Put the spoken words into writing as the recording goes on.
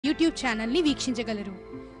YouTube channel ని వీక్షించగలరు.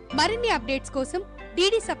 మరిన్ని updates కోసం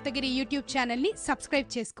డిడి సప్తగిరి యూట్యూబ్ ఛానల్ ని సబ్స్క్రైబ్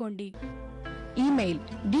చేసుకోండి. Email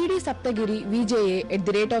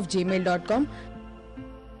ddSaptagiri@gmail.com,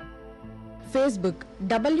 Facebook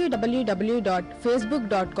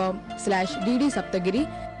www.facebook.com/ddsaptagiri,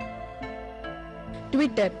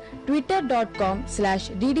 Twitter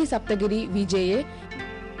twitter.com/ddsaptagirivja,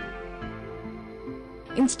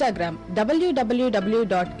 Instagram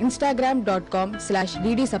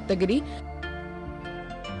www.instagram.com/ddsaptagiri.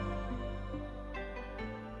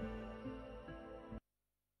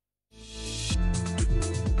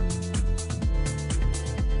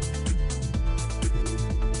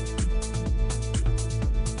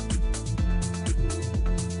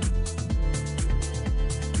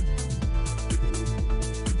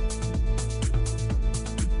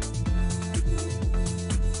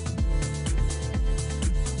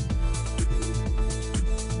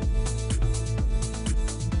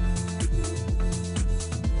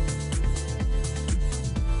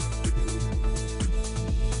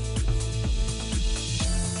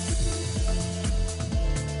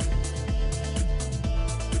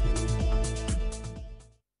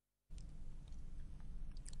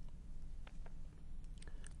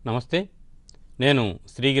 నమస్తే, నేను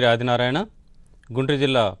శ్రీగిరి ఆదినారాయణ, గుంటూరు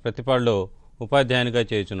జిల్లా ప్రతిపాడులో ఉపాధ్యాయునిగా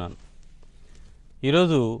చేయుచున్నాను.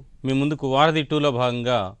 ఈరోజు మీ ముందుకు వారధి 2లో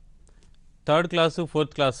భాగంగా 3rd క్లాసు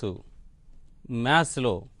 4th క్లాసు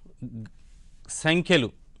మ్యాథ్స్లో సంఖ్యలు,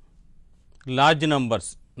 లార్జ్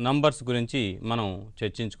నంబర్స్ గురించి మనం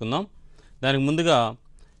చర్చించుకుందాం. దానికి ముందుగా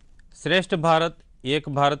శ్రేష్ఠ భారత్, ఏక్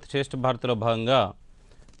భారత్, శ్రేష్ఠ భారత్లో భాగంగా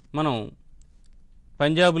మనం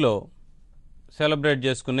పంజాబ్లో సెలబ్రేట్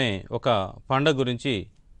చేసుకునే ఒక పండుగ గురించి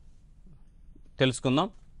తెలుసుకుందాం.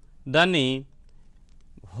 దాన్ని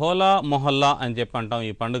హోలా మొహల్లా అని చెప్పి అంటాం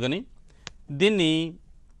ఈ పండుగని. దీన్ని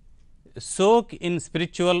సోక్ ఇన్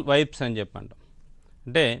స్పిరిచువల్ వైబ్స్ అని చెప్పి అంటాం.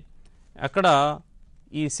 అంటే అక్కడ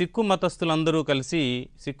ఈ సిక్కు మతస్థులందరూ కలిసి,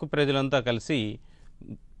 సిక్కు ప్రజలంతా కలిసి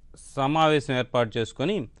సమావేశం ఏర్పాటు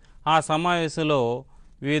చేసుకొని ఆ సమావేశంలో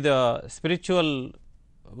వివిధ స్పిరిచువల్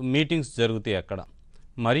మీటింగ్స్ జరుగుతాయి అక్కడ.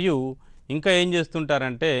 మరియు ఇంకా ఏం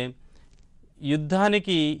చేస్తుంటారంటే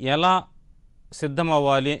యుద్ధానికి ఎలా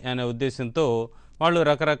సిద్ధమవ్వాలి అనే ఉద్దేశంతో వాళ్ళు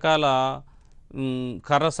రకరకాల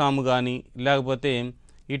కర్రసాము కానీ, లేకపోతే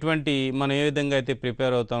ఇటువంటి మనం ఏ విధంగా అయితే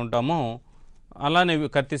ప్రిపేర్ అవుతూ ఉంటామో అలానే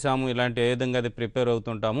కత్తిసాము ఇలాంటి ఏ విధంగా అయితే ప్రిపేర్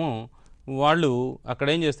అవుతుంటామో వాళ్ళు అక్కడ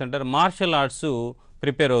ఏం చేస్తుంటారు, మార్షల్ ఆర్ట్స్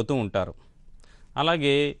ప్రిపేర్ అవుతూ ఉంటారు.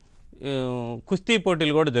 అలాగే కుస్తీ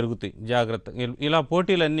పోటీలు కూడా జరుగుతాయి. జాగ్రత్త, ఇలా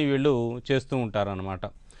పోటీలన్నీ వీళ్ళు చేస్తూ ఉంటారన్నమాట.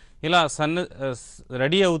 ఇలా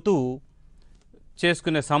రెడీ అవుతూ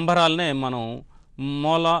చేసుకునే సంబరాలనే మనం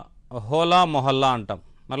హోలా మొహల్లా అంటాం.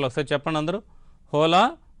 మళ్ళీ ఒకసారి చెప్పండి అందరూ, హోలా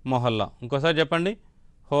మొహల్లా. ఇంకోసారి చెప్పండి,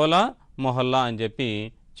 హోలా మొహల్లా అని చెప్పి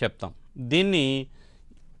చెప్తాం. దీన్ని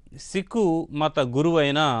సిక్కు మత గురువు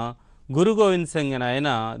అయిన గురు గోవింద్ సింగ్ ఆయన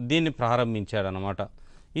దీన్ని ప్రారంభించాడనమాట.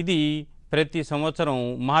 ఇది ప్రతి సంవత్సరం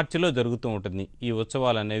మార్చిలో జరుగుతూ ఉంటుంది. ఈ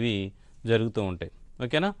ఉత్సవాలు అనేవి జరుగుతూ ఉంటాయి.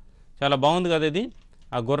 ఓకేనా, చాలా బాగుంది కదా ఇది.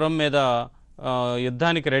 ఆ గుర్రం మీద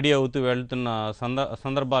యుద్ధానికి రెడీ అవుతూ వెళ్తున్న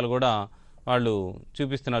సందర్భాలు కూడా వాళ్ళు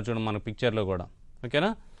చూపిస్తున్నారు చూడండి మన పిక్చర్లో కూడా. ఓకేనా,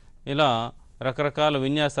 ఇలా రకరకాల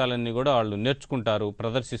విన్యాసాలన్నీ కూడా వాళ్ళు నేర్చుకుంటారు,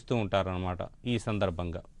 ప్రదర్శిస్తూ ఉంటారు అన్నమాట ఈ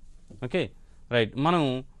సందర్భంగా. ఓకే రైట్, మనం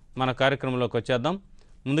మన కార్యక్రమంలోకి వచ్చేద్దాం.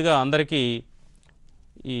 ముందుగా అందరికీ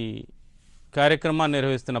ఈ కార్యక్రమాన్ని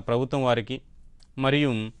నిర్వహిస్తున్న ప్రభుత్వం వారికి,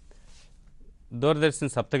 మరియు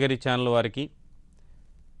దూరదర్శన్ సప్తగిరి ఛానల్ వారికి,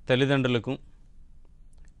 తల్లిదండ్రులకు,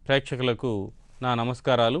 ప్రేక్షకులకు నా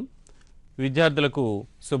నమస్కారాలు, విద్యార్థులకు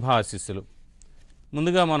శుభ ఆశీస్సులు.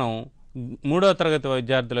 ముందుగా మనం 3వ తరగతి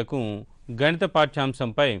విద్యార్థులకు గణిత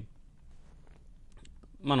పాఠ్యాంశంపై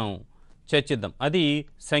మనం చర్చిద్దాం. అది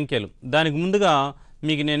సంఖ్యలు. దానికి ముందుగా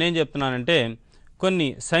మీకు నేనేం చెప్తున్నానంటే, కొన్ని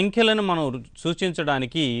సంఖ్యలను మనం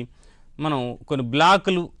సూచించడానికి మనం కొన్ని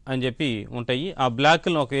బ్లాకులు అని చెప్పి ఉంటాయి. ఆ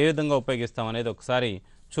బ్లాకులను ఏ విధంగా ఉపయోగిస్తాం అనేది ఒకసారి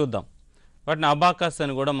చూద్దాం. వాటిని అబాకస్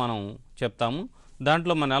అని కూడా మనం చెప్తాము.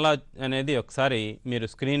 దాంట్లో మనం ఎలా అనేది ఒకసారి మీరు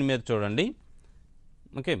స్క్రీన్ మీద చూడండి.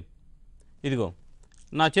 ఓకే, ఇదిగో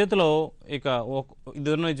నా చేతిలో ఇక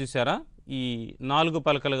ఇది చూసారా, ఈ 4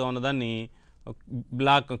 పలకలుగా ఉన్నదాన్ని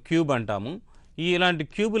బ్లాక్ క్యూబ్ అంటాము. ఇలాంటి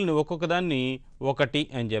క్యూబుల్ని ఒక్కొక్క దాన్ని 1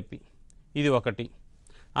 అని చెప్పి, ఇది 1,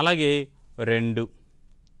 అలాగే 2,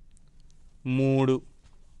 3,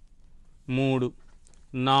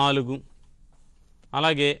 4,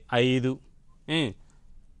 అలాగే 5,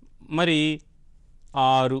 మరి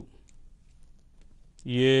 6,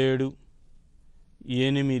 7,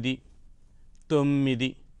 8, 9,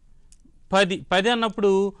 10 అన్నప్పుడు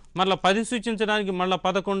మళ్ళీ 10 సూచించడానికి మళ్ళీ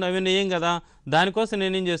 11 అవన్నీ ఏం కదా. దానికోసం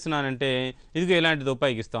నేనేం చేస్తున్నానంటే ఇదిగో ఇలాంటిది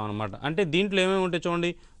ఉపయోగిస్తాం అనమాట. అంటే దీంట్లో ఏమేమి ఉంటాయి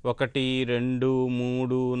చూడండి, 1 2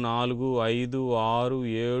 3 4 5 6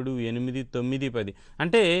 7 8 9 10.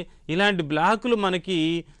 అంటే ఇలాంటి బ్లాకులు మనకి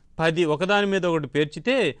 10 ఒకదాని మీద ఒకటి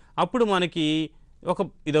పేర్చితే అప్పుడు మనకి ఒక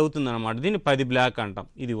ఇది అవుతుంది అనమాట. దీన్ని 10 బ్లాక్ అంటాం.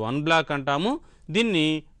 ఇది 1 బ్లాక్ అంటాము, దీన్ని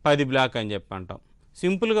 10 బ్లాక్ అని చెప్పి అంటాం.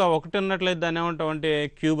 సింపుల్గా ఒకటి ఉన్నట్లయితే దాన్ని ఏమంటాం అంటే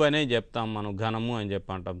క్యూబ్ అనే చెప్తాం మనం, ఘనము అని చెప్పి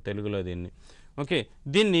అంటాం తెలుగులో దీన్ని. ఓకే,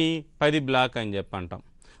 దీన్ని 10 బ్లాక్ అని చెప్పి అంటాం.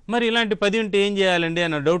 మరి ఇలాంటి 10 ఉంటే ఏం చేయాలండి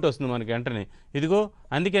అన్న డౌట్ వస్తుంది మనకి వెంటనే. ఇదిగో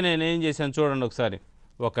అందుకే నేను ఏం చేశాను చూడండి ఒకసారి.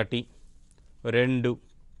 1 2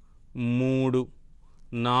 3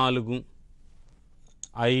 4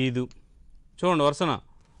 5 చూడండి వరుసన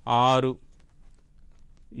 6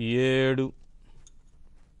 7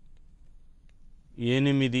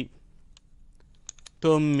 8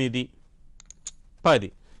 9 10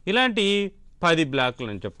 ఇలాంటి 10 బ్లాక్లు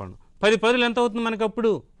అని చెప్పండి. 10 10లు ఎంత అవుతుంది మనకి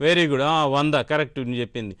అప్పుడు? వెరీ గుడ్, 100 కరెక్ట్ నేను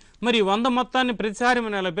చెప్పింది. మరి 100 మొత్తాన్ని ప్రతిసారి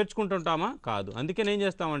మనం ఇలా పెంచుకుంటుంటామా? కాదు. అందుకే నేను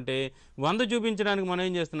చేస్తామంటే 100 చూపించడానికి మనం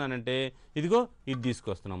ఏం చేస్తున్నానంటే ఇదిగో ఇది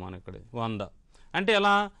తీసుకొస్తున్నాం మనం ఇక్కడ 100. అంటే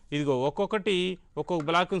ఎలా? ఇదిగో ఒక్కొక్కటి ఒక్కొక్క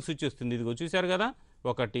బ్లాక్ని సూచిస్తుంది. ఇదిగో చూశారు కదా,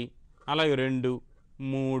 1 అలాగే 2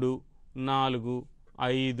 3 4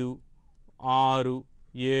 5 6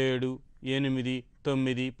 7 8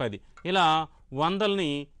 9 10 ఇలా 100ని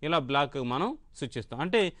ఇలా బ్లాక్ మనం సూచిస్తాం.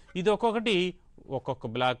 అంటే ఇది ఒక్కొక్కటి ఒక్కొక్క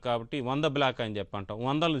బ్లాక్ కాబట్టి 100 బ్లాక్ అని చెప్పంటాం.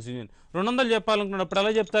 100 200 చెప్పాలనుకున్నప్పుడు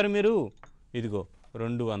ఎలా చెప్తారు మీరు? ఇదిగో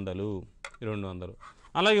 200 200.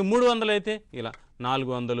 అలాగే 300 అయితే ఇలా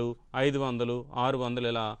 400 500 600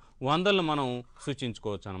 ఇలా 100లు మనం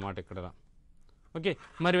సూచించుకోవచ్చు అన్నమాట ఇక్కడ. ఓకే,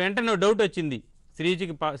 మరి వెంటనే డౌట్ వచ్చింది శ్రీజ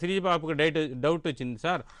పాపకు డౌట్ వచ్చింది,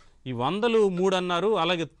 సార్ ఈ 100లు 3 అన్నారు,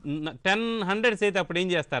 అలాగే 10 100s అయితే అప్పుడు ఏం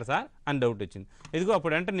చేస్తారు సార్ అని డౌట్ వచ్చింది. ఇదిగో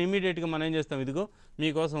అప్పుడు వెంటనే ఇమీడియట్గా మనం ఏం చేస్తాం, ఇదిగో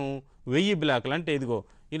మీకోసం 1000 బ్లాకులు అంటే ఇదిగో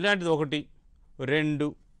ఇలాంటిది 1 2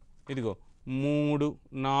 ఇదిగో 3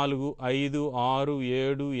 4 5 6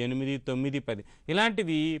 7 8 9 10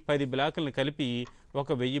 ఇలాంటివి 10 బ్లాకులను కలిపి ఒక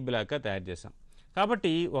 1000 బ్లాక్గా తయారు చేసాం.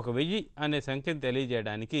 కాబట్టి ఒక 1000 అనే సంఖ్యను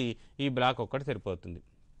తెలియజేయడానికి ఈ బ్లాక్ ఒక్కటి సరిపోతుంది.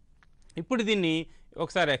 ఇప్పుడు దీన్ని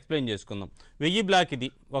ఒకసారి ఎక్స్ప్లెయిన్ చేసుకుందాం. 1000 బ్లాక్ ఇది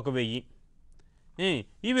 1000,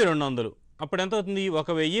 ఇవి 200, అప్పుడు ఎంత అవుతుంది?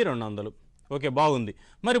 1200. ఓకే, బాగుంది.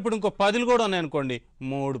 మరి ఇప్పుడు ఇంకో 10లు కూడా ఉన్నాయనుకోండి,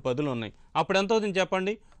 3 10లు ఉన్నాయి, అప్పుడు ఎంత అవుతుంది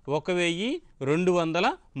చెప్పండి?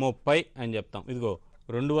 1230 అని చెప్తాం. ఇదిగో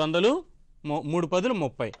 200 3 10లు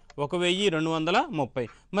 30, 1230.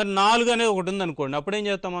 మరి 4 అనేది ఒకటి ఉందనుకోండి, అప్పుడు ఏం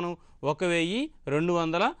చేస్తాం మనం?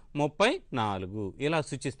 1234 ఇలా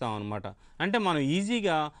సూచిస్తాం అనమాట. అంటే మనం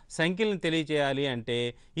ఈజీగా సంఖ్యలను తెలియచేయాలి అంటే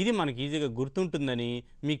ఇది మనకి ఈజీగా గుర్తుంటుందని,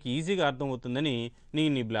 మీకు ఈజీగా అర్థమవుతుందని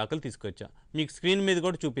నేను ఈ బ్లాకులు తీసుకొచ్చా. మీకు స్క్రీన్ మీద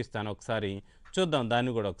కూడా చూపిస్తాను, ఒకసారి చూద్దాం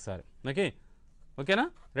దాన్ని కూడా ఒకసారి. ఓకేనా,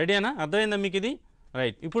 రెడీనా? అర్థమైందా మీకు ఇది?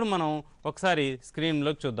 రైట్, ఇప్పుడు మనం ఒకసారి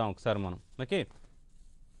స్క్రీన్లోకి చూద్దాం ఒకసారి మనం. ఓకే,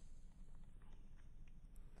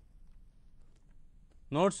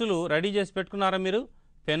 నోట్స్లు రెడీ చేసి పెట్టుకున్నారా మీరు?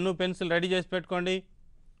 పెన్ను పెన్సిల్ రెడీ చేసి పెట్టుకోండి.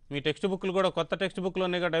 మీ టెక్స్ట్ బుక్లు కూడా కొత్త టెక్స్ట్ బుక్లు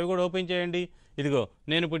ఉన్నాయి కాబట్టి అవి కూడా ఓపెన్ చేయండి. ఇదిగో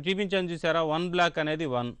నేను ఇప్పుడు చూపించాను చూసారా, 1 బ్లాక్ అనేది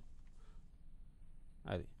 1,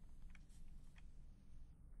 అది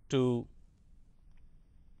 2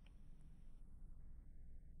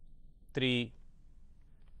 3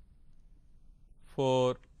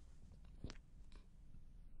 4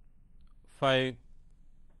 5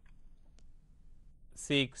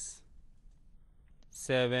 6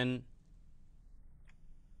 7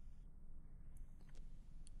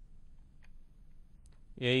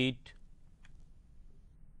 8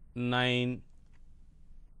 9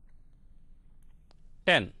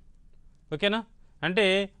 10. ఓకేనా? అంటే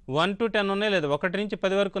 1 to 10 ఉన్నాయి లేదా? 1 నుంచి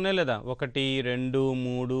 10 వరకు ఉన్నాయి లేదా? 1 2 3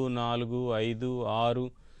 4 5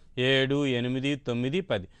 6 7 8 9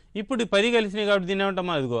 10. ఇప్పుడు 10 కలిసినాయి కాబట్టి దీన్ని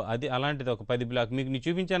ఏమంటామా? అదిగో అది అలాంటిది ఒక 10 బ్లాక్. మీకు నేను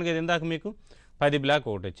చూపించాను కదా ఇందాక, మీకు 10 బ్లాక్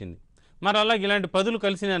ఒకటి వచ్చింది. మరి అలాగే ఇలాంటి 10లు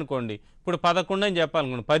కలిసినాయి అనుకోండి, ఇప్పుడు 11 అని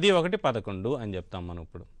చెప్పాలనుకోండి, 10 1 11 అని చెప్తాం మనం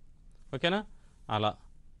ఇప్పుడు. ఓకేనా?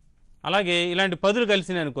 అలాగే ఇలాంటి 10లు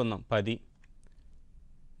కలిసినాయి అనుకుందాం, 10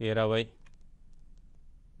 20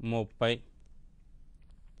 30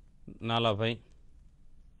 40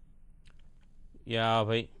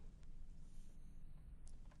 50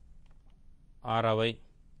 60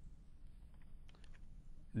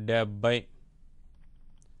 70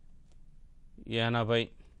 80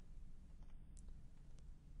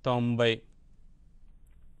 90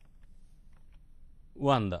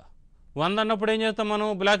 100. 100 అన్నప్పుడు ఏం చేస్తాం మనం?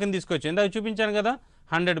 బ్లాక్ని తీసుకొచ్చి ఇందాక చూపించాను కదా,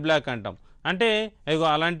 100 బ్లాక్ అంటాం. అంటే ఇగో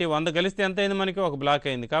అలాంటి 100 కలిస్తే ఎంత అయింది మనకి? ఒక బ్లాక్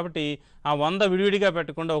అయింది. కాబట్టి ఆ 100 విడివిడిగా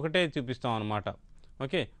పెట్టకుండా ఒకటే చూపిస్తాం అనమాట.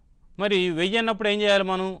 ఓకే, మరి 1000 అన్నప్పుడు ఏం చేయాలి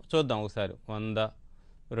మనం చూద్దాం ఒకసారి. 100,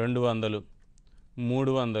 200,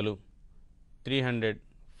 300, 300,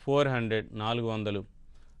 400, 400,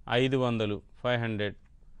 500, 500,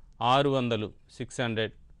 600,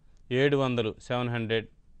 600, 700, 700,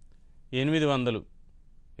 800,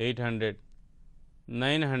 800,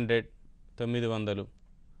 900, 900, 1000,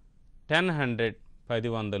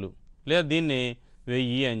 1000, లేదా దీన్ని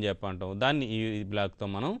 1000 అని చెప్పంటాం. దాన్ని ఈ బ్లాక్తో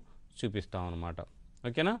మనం చూపిస్తాం అన్నమాట.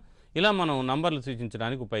 ఓకేనా? ఇలా మనం నంబర్లు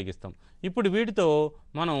సూచించడానికి ఉపయోగిస్తాం. ఇప్పుడు వీటితో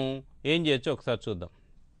మనం ఏం చేయొచ్చో ఒకసారి చూద్దాం.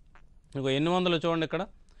 ఇంకో ఎన్ని వందలు చూడండి ఇక్కడ.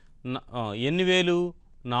 ఎన్ని వేలు?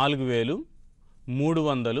 4000,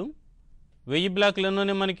 300. 1000 బ్లాక్లు ఎన్ని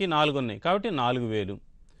ఉన్నాయి మనకి? 4 ఉన్నాయి కాబట్టి 4000.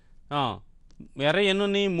 ఎర్ర ఎన్ని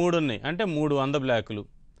ఉన్నాయి? 3 ఉన్నాయి అంటే 300 బ్లాకులు.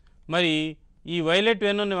 మరి ఈ వైలెట్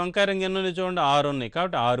ఎన్ని ఉన్నాయి? వంకాయ రంగు ఎన్ని ఉన్నాయి చూడండి? 6 ఉన్నాయి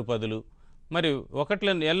కాబట్టి 6 పదులు. మరి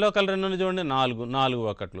ఒకట్లు ఎల్లో కలర్ ఎన్ని ఉన్నాయి చూడండి? 4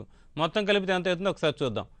 ఒకట్లు. మొత్తం కలిపితే ఎంత అవుతుందో ఒకసారి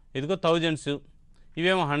చూద్దాం. ఇదిగో థౌజండ్స్,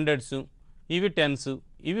 ఇవేమో హండ్రెడ్స్, ఇవి టెన్స్,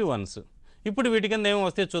 ఇవి వన్స్. ఇప్పుడు వీటి కింద ఏమో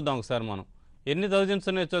వస్తే చూద్దాం ఒకసారి. మనం ఎన్ని థౌజండ్స్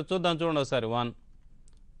ఉన్నాయో చూద్దాం చూడండి ఒకసారి. 1,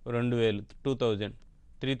 2000, 2000,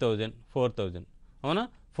 3000, 4000. అవునా?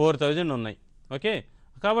 4000 ఉన్నాయి. ఓకే,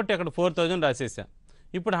 కాబట్టి అక్కడ 4000 రాసేసా.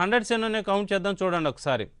 ఇప్పుడు హండ్రెడ్స్ ఎన్ని ఉన్నాయి కౌంట్ చేద్దాం చూడండి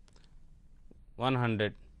ఒకసారి.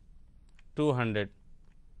 100, 200,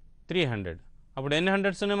 300. అప్పుడు ఎన్ని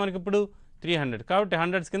హండ్రెడ్స్ ఉన్నాయి మనకి? ఇప్పుడు 300 కాబట్టి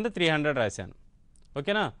హండ్రెడ్స్ కింద 300 రాశాను.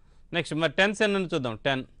 ఓకేనా? నెక్స్ట్ మరి టెన్స్ ఎన్ని చూద్దాం.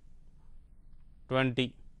 10, 20,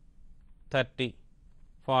 30,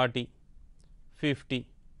 40, 50,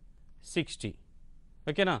 60.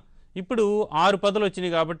 ఓకేనా? ఇప్పుడు 6 పదులు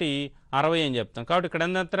వచ్చినాయి కాబట్టి 60 అని చెప్తాం. కాబట్టి ఇక్కడ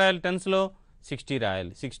ఎంత రాయాలి? టెన్స్లో 60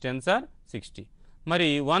 రాయాలి. 6 టెన్స్ ఆర్ 60. మరి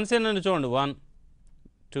వన్స్ ఎన్ని చూడండి. 1,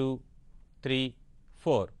 2, 3,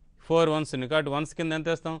 4. 4 వన్స్ ఉన్నాయి కాబట్టి వన్స్ కింద ఎంత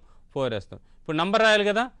వేస్తాం? 4 వేస్తాం. ఇప్పుడు నంబర్ రాయాలి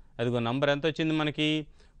కదా. అదిగో నంబర్ ఎంత వచ్చింది మనకి?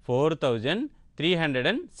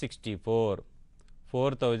 4364.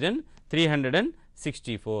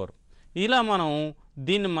 4364. ఇలా మనం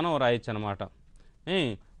దీన్ని మనం రాయొచ్చు అనమాట.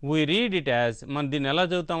 వీ రీడ్ ఇట్ యాజ్, మనం దీన్ని ఎలా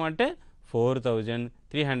చదువుతామంటే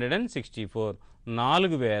 4364.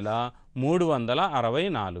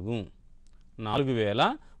 4364.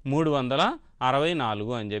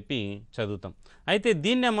 4364 అని చెప్పి చదువుతాం. అయితే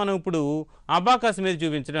దీన్నే మనం ఇప్పుడు అబాకస్ మీద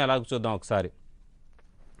చూపించడం ఎలాగో చూద్దాం ఒకసారి.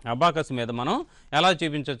 అబాకస్ మీద మనం ఎలా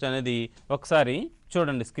చూపించవచ్చు అనేది ఒకసారి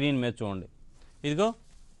చూడండి. స్క్రీన్ మీద చూడండి. ఇదిగో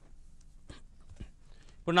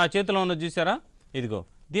ఇప్పుడు నా చేతిలో ఉన్న చూసారా? ఇదిగో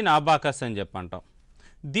దీన్ని అబాకస్ అని చెప్పంటాం.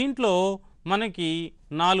 దీంట్లో మనకి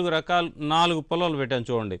 4 పొలాలు పెట్టాను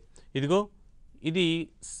చూడండి. ఇదిగో ఇది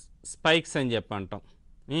స్పైక్స్ అని చెప్పంటాం.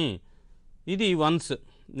 ఇది వన్స్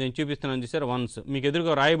నేను చూపిస్తున్నాను చూసారా? వన్స్ మీకు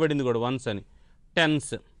ఎదురుగా రాయబడింది కూడా వన్స్ అని.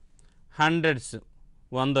 టెన్స్, హండ్రెడ్స్,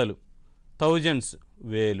 వందలు, థౌజండ్స్,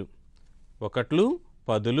 వేలు, ఒకట్లు,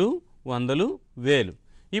 పదులు, వందలు, వేలు.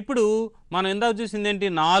 ఇప్పుడు మనం ఇందాక చూసింది ఏంటి?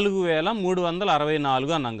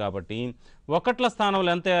 4364 అన్నాం కాబట్టి ఒకట్ల స్థానంలో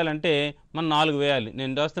ఎంత వేయాలంటే మనం 4 వేయాలి.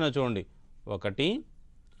 నేను రాస్తున్నా చూడండి. 1,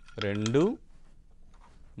 2,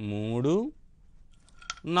 3,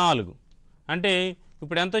 4. అంటే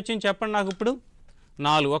ఇప్పుడు ఎంత వచ్చింది చెప్పండి నాకు. ఇప్పుడు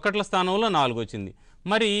 4 ఒకట్ల స్థానంలో 4 వచ్చింది.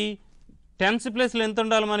 మరి టెన్స్ ప్లేస్లో ఎంత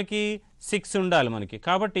ఉండాలి మనకి? 6 ఉండాలి మనకి.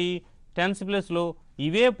 కాబట్టి టెన్స్ ప్లేస్లో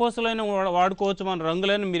ఇవే పూసలైనా వాడుకోవచ్చు, మన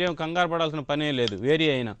రంగులైనా మీరేం కంగారు పడాల్సిన పనే లేదు. వేరీ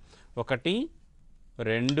అయినా 1,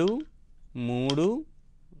 2, 3,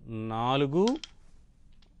 4,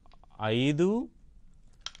 5,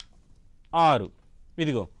 6.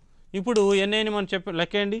 ఇదిగో ఇప్పుడు ఎన్నైనా మనం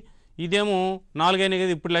లెక్కేయండి. ఇదేమో 4 అయినాయి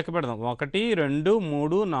కదా. ఇప్పుడు లెక్క పెడదాం. 1, 2,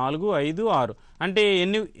 3, 4, 5, 6. అంటే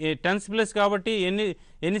ఎన్ని టెన్స్ ప్లస్ కాబట్టి ఎన్ని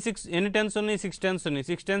టెన్స్ ఉన్నాయి? 6 టెన్స్ ఉన్నాయి.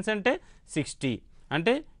 6 టెన్స్ అంటే 60.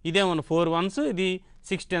 అంటే ఇదేమన్నా 4 వన్స్, ఇది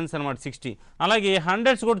 6 టెన్స్ అనమాట. 60. అలాగే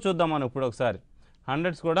హండ్రెడ్స్ కూడా చూద్దాం మనం ఇప్పుడు ఒకసారి.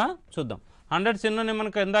 హండ్రెడ్స్ కూడా చూద్దాం. హండ్రెడ్స్ ఎన్ని ఉన్నాయి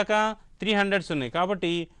మనకు? ఇందాక 3 హండ్రెడ్స్ ఉన్నాయి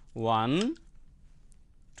కాబట్టి 1,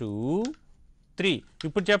 2, 3.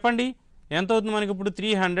 ఇప్పుడు చెప్పండి ఎంత అవుతుంది మనకి? ఇప్పుడు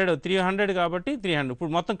 300 కాబట్టి 300.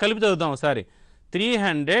 ఇప్పుడు మొత్తం కలిపి చదువుదాం ఒకసారి.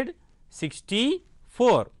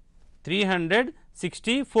 364.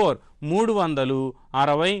 364.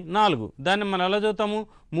 364. దాన్ని మనం ఎలా చదువుతాము?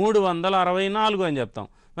 364 అని చెప్తాం.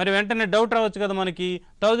 మరి వెంటనే డౌట్ రావచ్చు కదా మనకి,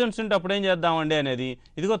 థౌజండ్స్ ఉంటే అప్పుడు ఏం చేద్దామండి అనేది.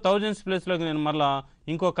 ఇదిగో థౌజండ్స్ ప్లేస్లోకి నేను మళ్ళీ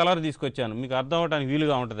ఇంకో కలర్ తీసుకొచ్చాను మీకు అర్థం అవ్వడానికి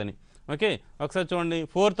వీలుగా ఉంటుందని. ఓకే, ఒకసారి చూడండి.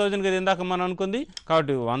 4000 కదా ఇందాక మనం అనుకుంది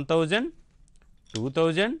కాబట్టి 1000,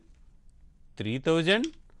 2000, 3000,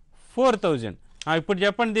 4000. ఇప్పుడు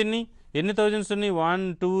చెప్పండి దీన్ని ఎన్ని థౌజండ్స్ ఉన్నాయి? 1,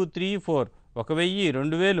 2, 3, 4. 1000,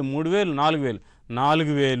 2000, 3000,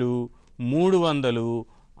 4000.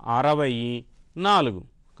 4364.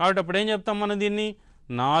 కాబట్టి అప్పుడు ఏం చెప్తాం మనం దీన్ని?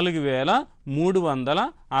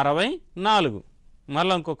 4364.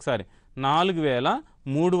 మళ్ళీ ఇంకొకసారి 4364.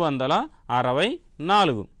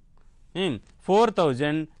 4364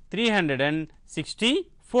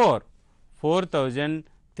 4364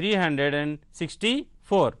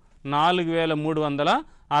 4364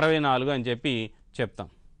 4364 అని చెప్పి చెప్తాం.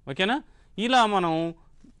 ఓకేనా? ఇలా మనం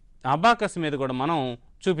అబాకస్ మీద కూడా మనం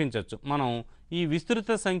చూపించవచ్చు. మనం ఈ విస్తృత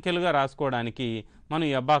సంఖ్యలుగా రాసుకోవడానికి మనం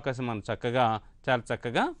ఈ అబాకస్ మనం చాలా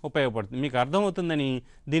చక్కగా ఉపయోగపడుతుంది. మీకు అర్థమవుతుందని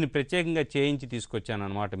దీన్ని ప్రత్యేకంగా చేయించి తీసుకొచ్చాను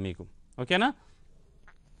అనమాట మీకు. ఓకేనా?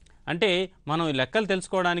 అంటే మనం ఈ లెక్కలు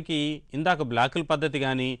తెలుసుకోవడానికి ఇందాక బ్లాకుల పద్ధతి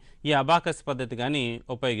కానీ ఈ అబాకస్ పద్ధతి కానీ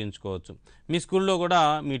ఉపయోగించుకోవచ్చు. మీ స్కూల్లో కూడా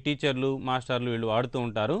మీ టీచర్లు మాస్టర్లు వీళ్ళు వాడుతూ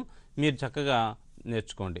ఉంటారు. మీరు చక్కగా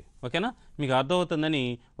నేర్చుకోండి. ఓకేనా? మీకు అర్థమవుతుందని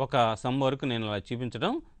ఒక సమ్ వరకు నేను అలా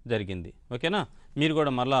చూపించడం జరిగింది. ఓకేనా? మీరు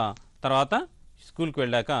కూడా మళ్ళా తర్వాత స్కూల్కి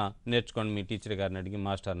వెళ్ళాక నేర్చుకోండి మీ టీచర్ గారిని అడిగి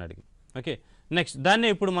మాస్టర్ని అడిగి. ఓకే, నెక్స్ట్ దాన్ని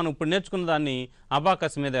ఇప్పుడు నేర్చుకున్న దాన్ని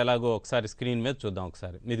అబాకస్ మీద ఎలాగో ఒకసారి స్క్రీన్ మీద చూద్దాం.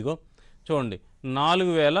 ఒకసారి ఇదిగో చూడండి,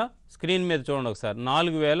 4000 స్క్రీన్ మీద చూడండి ఒకసారి,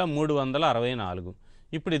 4364.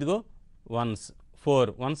 ఇప్పుడు ఇదిగో వన్స్ 4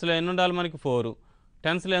 వన్స్లో ఎన్ని ఉండాలి మనకి 4,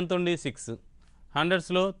 టెన్స్లో ఎంత ఉంది 6,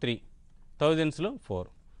 హండ్రెడ్స్లో 3, థౌజండ్స్లో 4.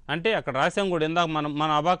 అంటే అక్కడ రాసాం కూడా ఇందాక మన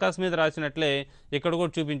అబాకస్ మీద రాసినట్లే ఇక్కడ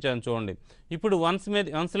కూడా చూపించాను చూడండి. ఇప్పుడు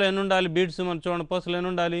వన్స్లో ఎన్ని ఉండాలి బీడ్స్ మనం చూడండి, పోస్టులు ఎన్ని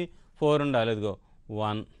ఉండాలి 4 ఉండాలి. ఇదిగో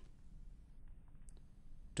 1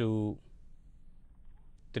 2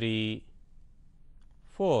 3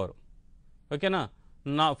 4. ఓకేనా?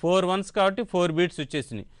 4 వన్స్ కాబట్టి 4 బీట్స్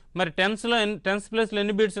వచ్చేసినాయి. మరి టెన్స్ ప్లేస్లో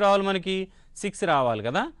ఎన్ని బీట్స్ రావాలి మనకి 6 రావాలి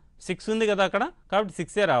కదా. 6 ఉంది కదా అక్కడ, కాబట్టి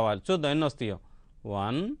 6 రావాలి. చూద్దాం ఎన్ని వస్తాయో.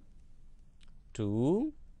 1 2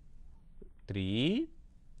 3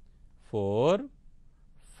 4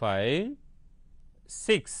 5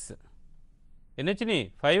 6. ఎన్ని వచ్చినాయి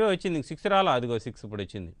 5 వచ్చింది, 6 రాలా. అదిగో 6 ఇప్పుడు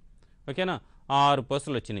వచ్చింది. ఓకేనా? 6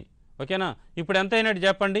 పోస్టులు వచ్చినాయి. ఓకేనా? ఇప్పుడు ఎంత అయినట్టు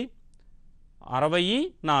చెప్పండి,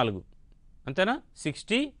 64 అంతేనా,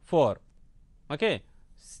 64. ఓకే,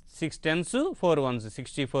 6 టెన్స్ 4 వన్స్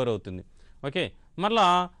 64 అవుతుంది. ఓకే, మళ్ళా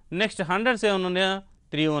నెక్స్ట్ హండ్రెడ్స్ ఏమైనా ఉన్నాయా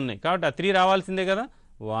 3 ఉన్నాయి కాబట్టి ఆ 3 రావాల్సిందే కదా.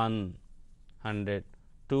 100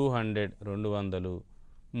 200 200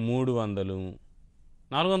 300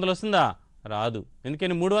 400 వస్తుందా? రాదు.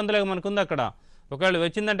 ఎందుకని 300 మనకుంది అక్కడ. ఒకవేళ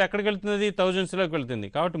వచ్చిందంటే ఎక్కడికి వెళ్తుంది, థౌజండ్స్లోకి వెళ్తుంది.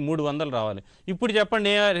 కాబట్టి 300 రావాలి. ఇప్పుడు చెప్పండి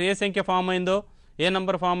ఏ సంఖ్య ఫామ్ అయిందో, ఏ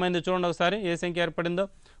నెంబర్ ఫామ్ అయిందో చూడండి ఒకసారి, ఏ సంఖ్య ఏర్పడిందో.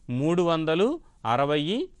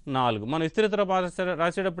 364. మనం విస్తృత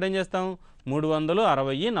రాసేటప్పుడు ఏం చేస్తాం,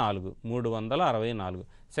 364.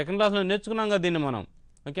 సెకండ్ క్లాస్లో నేర్చుకున్నాం కదా దీన్ని మనం.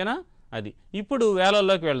 ఓకేనా? అది ఇప్పుడు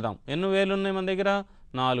వేలల్లోకి వెళ్దాం. ఎన్ని వేలు ఉన్నాయి మన దగ్గర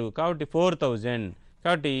 4 కాబట్టి 4000.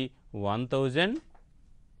 కాబట్టి 1000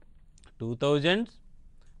 2000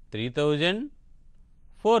 3000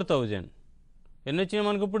 4000. ఎన్ని వచ్చినాయి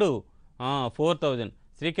మనకు ఇప్పుడు 4000.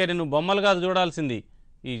 శ్రీకరి నువ్వు బొమ్మలు కాదు చూడాల్సింది,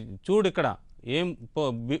 ఈ చూడు ఇక్కడ ఏం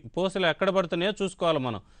పూసలు ఎక్కడ పడుతున్నాయో చూసుకోవాలి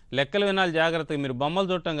మనం. లెక్కలు వినాలి జాగ్రత్తగా, మీరు బొమ్మలు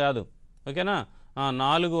చూడటం కాదు. ఓకేనా?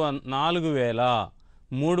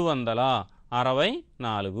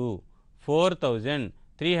 4364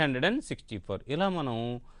 4364. ఇలా మనం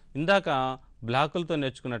ఇందాక బ్లాకులతో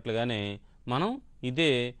నేర్చుకున్నట్లుగానే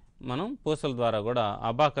మనం పూసల ద్వారా కూడా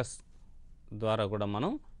అబాకస్ ద్వారా కూడా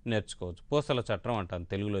మనం నేర్చుకోవచ్చు. పూసల చట్రం అంటాం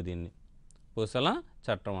తెలుగులో దీన్ని, పూసల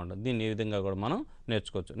చట్టం అంటాం. దీన్ని ఈ విధంగా కూడా మనం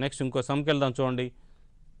నేర్చుకోవచ్చు. నెక్స్ట్ ఇంకో సమ్కి వెళ్దాం చూడండి.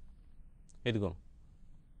 ఇదిగో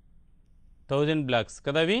 1000 బ్లాక్స్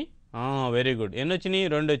కదా అవి. Very good. ఎన్ని వచ్చినాయి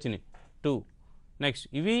 2 వచ్చినాయి 2. నెక్స్ట్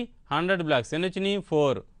ఇవి 100 బ్లాక్స్ ఎన్ని వచ్చినాయి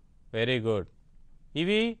 4. Very good.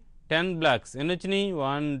 ఇవి 10 బ్లాక్స్ ఎన్ని వచ్చినాయి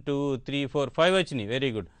 1 2 3 4 5 వచ్చినాయి. Very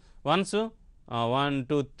good. వన్స్ 1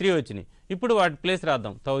 2 3 వచ్చినాయి. ఇప్పుడు వాటి ప్లేస్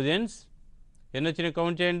రాద్దాం. థౌజండ్స్ ఎన్ని వచ్చినాయి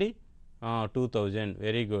కౌంట్ చేయండి. 2000.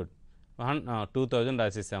 Very good. 2000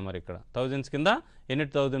 రాసేసాను. మరి ఇక్కడ థౌజండ్స్ కింద ఎన్ని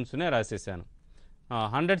థౌజండ్స్ ఉన్నాయో రాసేసాను.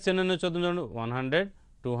 హండ్రెడ్స్ ఎన్ని ఉన్నాయో చూద్దాం చూడండి. 100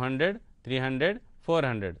 200 300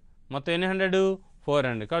 400. మొత్తం ఎన్ని 100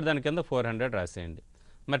 400 కాబట్టి దాని కింద 400 రాసేయండి.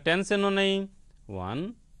 మరి టెన్స్ ఎన్ని ఉన్నాయి 1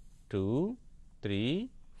 2 3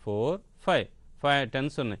 4 5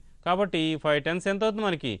 టెన్స్ ఉన్నాయి కాబట్టి 5 టెన్స్ ఎంత అవుతుంది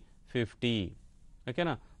మనకి 50.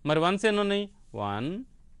 ఓకేనా? మరి వన్స్ ఎన్ని ఉన్నాయి 1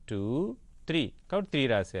 2 3 కాబట్టి 3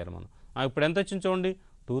 రాసేయాలి మనం. ఇప్పుడు ఎంత వచ్చింది చూడండి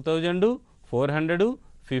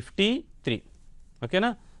 2453. ఓకేనా?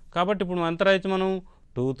 కాబట్టి ఇప్పుడు ఎంత రాయొచ్చు మనం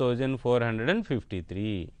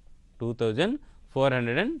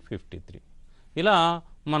 2453. ఇలా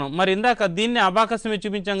మనం మరి ఇందాక దీన్ని అబాకస్ మీద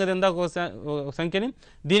చూపించాం కదా, ఇందాక ఒక సంఖ్యని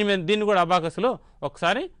దీన్ని కూడా అబాకస్లో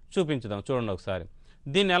ఒకసారి చూపించుదాం. చూడండి ఒకసారి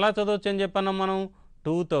దీన్ని ఎలా చదవచ్చు అని చెప్పన్నాం మనం.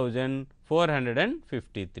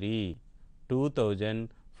 2453 2453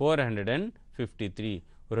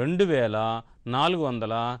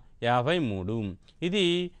 2453. ఇది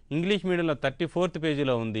ఇంగ్లీష్ మీడియంలో 34th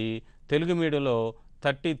పేజీలో ఉంది, తెలుగు మీడియంలో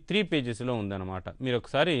 33 పేజెస్లో ఉందన్నమాట. మీరు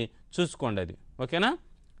ఒకసారి చూసుకోండి అది. ఓకేనా?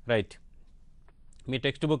 రైట్. మీ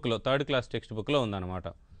టెక్స్ట్ బుక్లో 3rd క్లాస్ టెక్స్ట్ బుక్లో ఉందన్నమాట.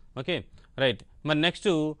 Okay right. మరి నెక్స్ట్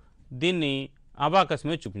దీన్ని అబాకస్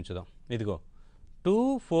మీద చూపించుదాం. ఇదిగో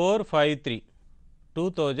 2453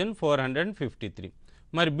 2453.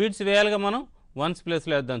 మరి బీట్స్ వేయాలిగా మనం. వన్స్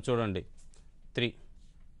ప్లేస్లో వేద్దాం చూడండి. 3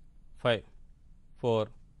 5 4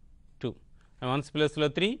 2. వన్స్ ప్లేస్లో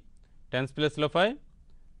 3, టెన్స్ ప్లేస్లో 5,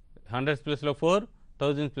 హండ్రెడ్స్ ప్లేస్లో 4,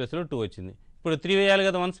 థౌజండ్స్ ప్లేస్లో 2 వచ్చింది. ఇప్పుడు 3 వేయాలి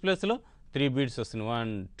కదా వన్స్ ప్లేస్లో. 3 బీట్స్ వస్తుంది.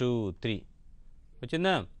 1 2 3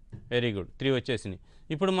 వచ్చిందా? Very good. 3 వచ్చేసింది.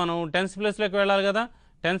 ఇప్పుడు మనం టెన్స్ ప్లేస్లోకి వెళ్ళాలి కదా.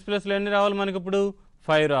 టెన్స్ ప్లేస్లో ఎన్ని రావాలి మనకి? ఇప్పుడు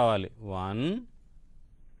 5 రావాలి. 1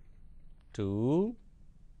 2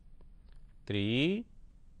 3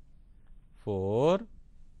 4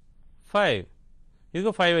 5.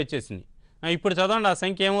 ఇదిగో 5 వచ్చేసింది. ఇప్పుడు చదవండి ఆ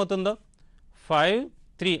సంఖ్య ఏమవుతుందో. 5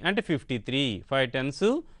 3 అంటే 53. 5 టెన్స్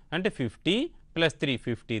అంటే 50 + 3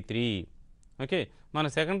 53. ఓకే, మన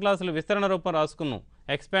సెకండ్ క్లాసులో విస్తరణ రూపం రాసుకున్నాం.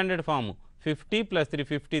 ఎక్స్పాండెడ్ ఫామ్ 50 + 3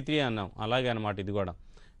 53 అన్నాం. అలాగే అనమాట ఇది కూడా.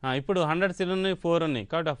 ఇప్పుడు 100 ఉన్నాయి, 4 ఉన్నాయి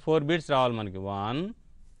కాబట్టి 4 బీట్స్ రావాలి మనకి. 1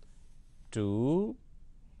 2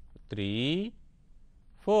 3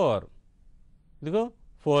 4. ఇదిగో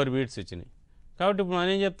 4 బీట్స్ వచ్చినాయి. కాబట్టి ఇప్పుడు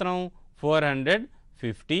మనం ఏం చెప్తున్నాం?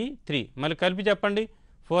 453. మళ్ళీ కలిపి చెప్పండి.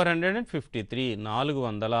 453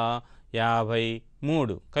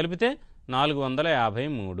 453 కలిపితే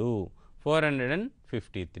 453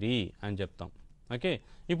 453 అని చెప్తాం. ఓకే,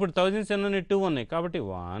 ఇప్పుడు థౌజండ్స్ ఎన్ని ఉన్నాయి? 2 ఉన్నాయి కాబట్టి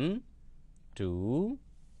 1 2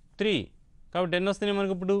 3. కాబట్టి ఎన్ని వస్తున్నాయి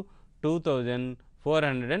మనకి ఇప్పుడు?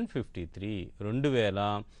 2453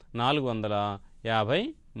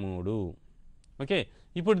 2453. ఓకే,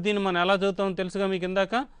 ఇప్పుడు దీన్ని మనం ఎలా చదువుతామో తెలుసుగా మీకు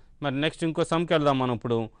ఇందాక. మరి నెక్స్ట్ ఇంకో సమ్కి వెళ్దాం మనం.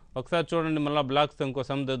 ఇప్పుడు ఒకసారి చూడండి, మళ్ళీ బ్లాక్స్తో ఇంకో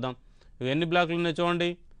సమ్ చూద్దాం. ఎన్ని బ్లాకులు ఉన్నాయి చూడండి.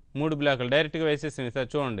 3 బ్లాకులు డైరెక్ట్గా వేసేసింది. సార్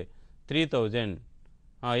చూడండి 3000.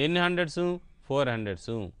 ఎన్ని హండ్రెడ్స్? 4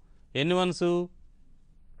 హండ్రెడ్స్. ఎన్ని వన్స్?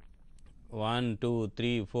 1 2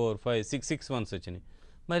 3 4 5 6 వన్స్ వచ్చినాయి.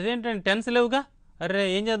 మరి ఏంటంటే టెన్స్ లేవుగా. అరే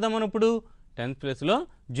ఏం చేద్దాం మనం ఇప్పుడు? టెన్స్ ప్లేస్లో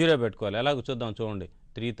 0 పెట్టుకోవాలి. ఎలాగో చూద్దాం చూడండి.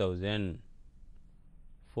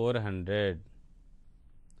 3400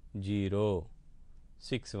 0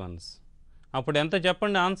 6 వన్స్. అప్పుడు ఎంత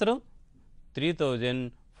చెప్పండి ఆన్సరు?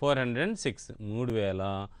 3406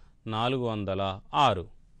 3406.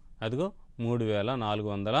 అదిగో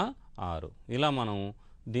 3406. ఇలా మనం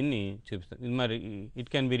దీన్ని చూపిస్తాం. మరి it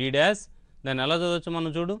can be read as, దాన్ని ఎలా చదవచ్చు మనం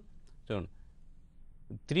చూడండి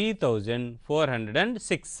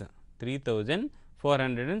 3406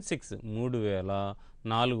 3406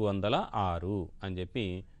 3406 అని చెప్పి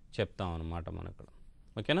చెప్తాం అన్నమాట మనం ఇక్కడ.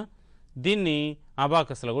 ఓకేనా? దీన్ని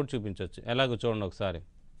అబాకస్లో కూడా చూపించవచ్చు. ఎలాగో చూడండి ఒకసారి.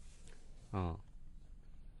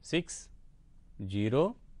 6 0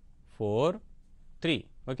 4 3.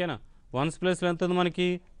 ఓకేనా? వన్స్ ప్లేస్లో ఎంత ఉంది మనకి?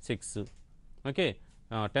 6. ఓకే,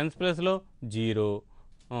 టెన్స్ ప్లేస్లో 0,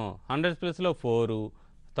 హండ్రెడ్స్ ప్లేస్లో 4,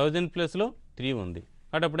 థౌజండ్ ప్లేస్లో 3 ఉంది.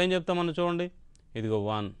 కాబట్టి అప్పుడు ఏం చెప్తాం మనం చూడండి. ఇదిగో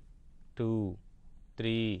 1 2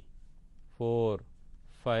 3 4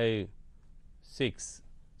 5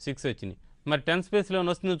 6 వచ్చినాయి. మరి టెన్స్ ప్లేస్లో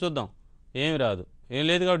ఏమైనా వస్తుందో చూద్దాం. ఏమి రాదు, ఏం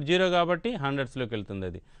లేదు కాబట్టి 0 కాబట్టి హండ్రెడ్స్లోకి వెళ్తుంది.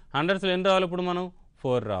 అది హండ్రెడ్స్లో ఎన్ని రావాలి ఇప్పుడు మనం?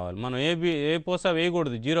 4 రావాలి. మనం ఏ పోసా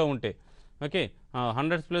వేయకూడదు 0 ఉంటే. ఓకే,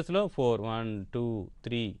 హండ్రెడ్స్ ప్లేస్లో 4 1 2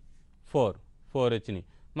 3 4 వచ్చినాయి.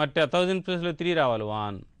 మరి 1000 ప్లేస్లో 3 రావాలి.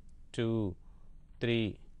 1 2 3.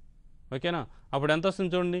 ఓకేనా? అప్పుడు ఎంత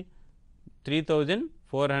వస్తుంది చూడండి.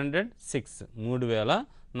 3406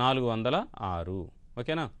 3406.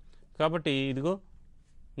 ఓకేనా? కాబట్టి ఇదిగో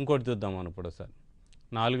ఇంకోటి చూద్దాం మనం ఇప్పుడు ఒకసారి.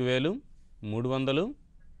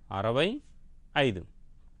 4365.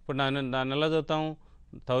 ఇప్పుడు దాన్ని ఎలా చదువుతాం?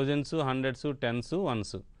 Thousands, hundreds, tense,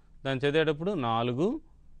 once. దాన్ని చదివేటప్పుడు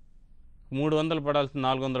 300 పడాల్సింది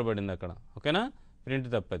 400 పడింది అక్కడ. ఓకేనా? ప్రింట్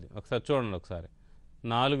తప్పది. ఒకసారి చూడండి ఒకసారి.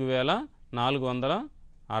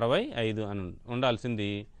 4465 అని ఉండాల్సింది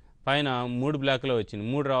పైన 3 బ్లాక్లో వచ్చింది.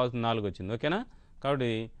 3 రావాల్సింది 4 వచ్చింది. ఓకేనా?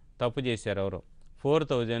 కాబట్టి తప్పు చేశారు ఎవరో.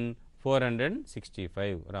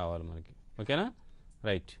 4465 రావాలి మనకి. ఓకేనా?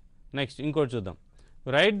 రైట్. నెక్స్ట్ ఇంకోటి చూద్దాం.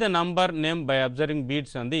 Right the number name by observing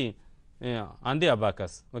beats అంది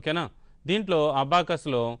అబాకస్. ఓకేనా? దీంట్లో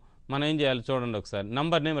అబాకస్లో మనం ఏం చేయాలి చూడండి ఒకసారి.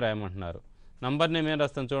 Number name రాయమంటున్నారు. నంబర్ నేమ్ ఏం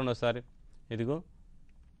రాస్తాం చూడండి ఒకసారి. ఇదిగో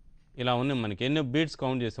ఇలా ఉన్నాయి మనకి. ఎన్ని బీట్స్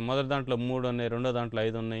కౌంట్ చేస్తాం. మొదటి దాంట్లో 3 ఉన్నాయి, రెండో దాంట్లో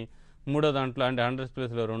 5 ఉన్నాయి, మూడో దాంట్లో అంటే హండ్రెడ్స్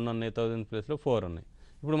ప్లేస్లో 2 ఉన్నాయి, థౌజండ్స్ ప్లేస్లో 4 ఉన్నాయి.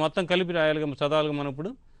 ఇప్పుడు మొత్తం కలిపి రాయాలిగా, చదవాలిగా మనం ఇప్పుడు.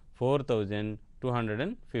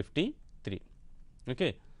 4253. Okay,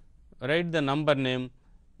 right the number name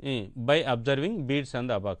by observing beats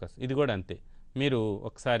and abacus. ఇది కూడా అంతే. మీరు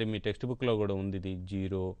ఒకసారి మీ టెక్స్ట్ బుక్లో కూడా ఉంది ఇది.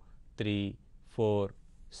 0 3 4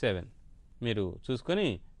 7 మీరు చూసుకొని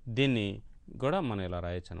దీన్ని కూడా మనం ఇలా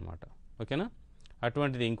రాయొచ్చు అనమాట. ఓకేనా?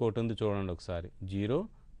 అటువంటిది ఇంకోటి ఉంది చూడండి ఒకసారి,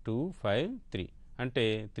 0253 అంటే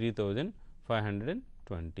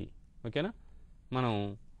 3520. ఓకేనా? మనం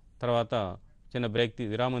తర్వాత చిన్న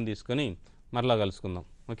విరామం తీసుకొని మరలా కలుసుకుందాం.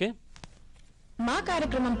 ఓకే? మా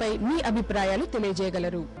కార్యక్రమంపై మీ అభిప్రాయాలు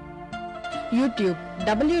తెలియజేయగలరు. YouTube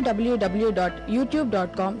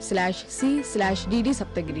www.youtube.com/c/dd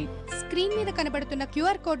Saptagiri. స్క్రీన్ మీద కనబడుతున్న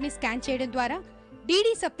QR కోడ్ ని స్కాన్ చేయడం ద్వారా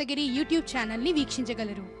డిడి సప్తగిరి యూట్యూబ్ ఛానల్ ని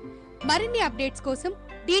వీక్షించగలరు. మరిన్ని అప్డేట్స్ కోసం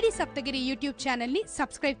డిడి సప్తగిరి యూట్యూబ్ ఛానల్ ని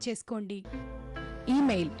సబ్స్క్రైబ్ చేసుకోండి.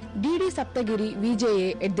 Email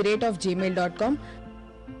ddSaptagiri@gmail.com.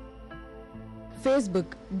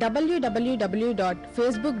 Facebook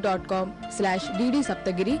www.facebook.com/dd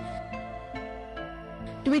Saptagiri.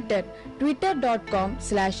 Twitter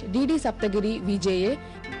twitter.com/dd Saptagiri VJA.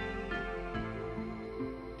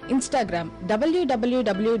 Instagram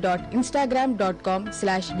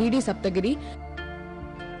www.instagram.com/dd Saptagiri.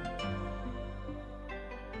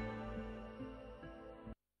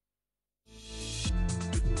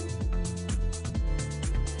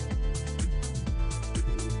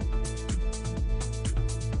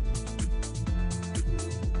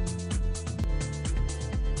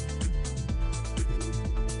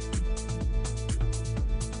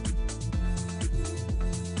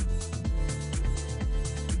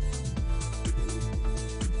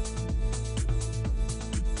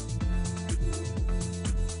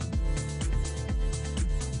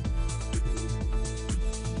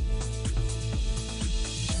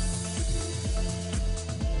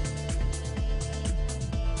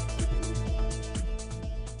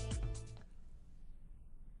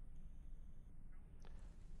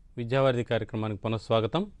 Vidya Varadhi కార్యక్రమానికి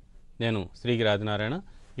పునఃస్వాగతం. నేను శ్రీగిరి ఆదినారాయణ.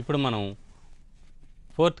 ఇప్పుడు మనం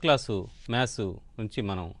 4th క్లాసు మ్యాథ్స్ నుంచి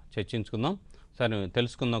మనం చర్చించుకుందాం. సరే,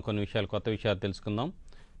 తెలుసుకుందాం కొన్ని విషయాలు, కొత్త విషయాలు తెలుసుకుందాం.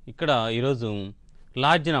 ఇక్కడ ఈరోజు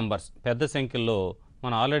లార్జ్ నంబర్స్, పెద్ద సంఖ్యల్లో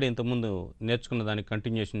మనం ఆల్రెడీ ఇంతకుముందు నేర్చుకున్న దానికి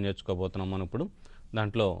కంటిన్యూషన్ నేర్చుకోబోతున్నాం మనం ఇప్పుడు.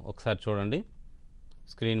 దాంట్లో ఒకసారి చూడండి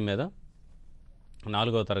స్క్రీన్ మీద,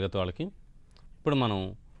 4వ తరగతి వాళ్ళకి. ఇప్పుడు మనం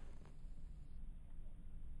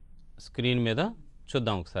స్క్రీన్ మీద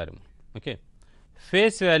చూద్దాం ఒకసారి. Okay,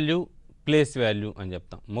 face value, place value అని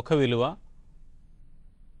చెప్తాం. ముఖ విలువ,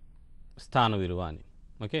 స్థాన విలువ అని.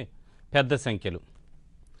 ఓకే, పెద్ద సంఖ్యలు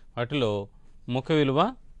వాటిలో ముఖ విలువ,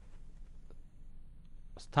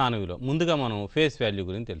 స్థాన విలువ. ముందుగా మనం ఫేస్ వాల్యూ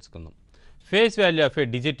గురించి తెలుసుకుందాం. Face value of A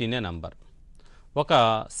digit in a number. ఒక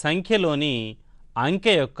సంఖ్యలోని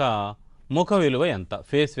అంకె యొక్క ముఖ విలువ ఎంత,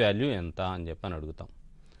 ఫేస్ వాల్యూ ఎంత అని చెప్పని అడుగుతాం.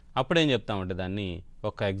 అప్పుడేం చెప్తామంటే దాన్ని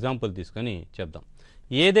ఒక ఎగ్జాంపుల్ తీసుకొని చెప్దాం.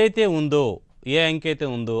 ఏదైతే ఉందో, ఏ అంకె అయితే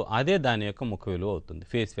ఉందో అదే దాని యొక్క ముఖ విలువ అవుతుంది,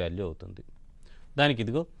 ఫేస్ వాల్యూ అవుతుంది. దానికి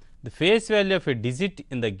ఇదిగో, the face value of a digit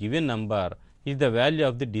in the given number is the value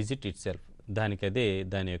of the digit it self. దానికి అదే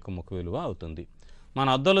దాని యొక్క ముఖ విలువ అవుతుంది. మన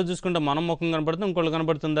అద్దంలో చూసుకుంటే మన ముఖం కనబడుతుంది, ఇంకోళ్ళు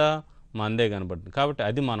కనబడుతుందా? మనదే కనబడుతుంది. కాబట్టి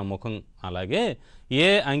అది మన ముఖం. అలాగే ఏ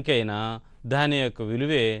అంకె అయినా దాని యొక్క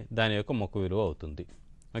విలువే దాని యొక్క ముఖ విలువ అవుతుంది.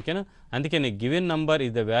 ఓకేనా? అందుకని given number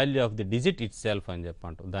is the value of the digit it self అని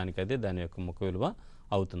చెప్పంటాం. దానికి అదే దాని యొక్క ముఖ విలువ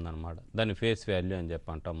అవుతుందన్నమాట. దాని ఫేస్ వాల్యూ అని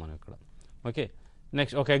చెప్పంటాం మనం ఇక్కడ. ఓకే,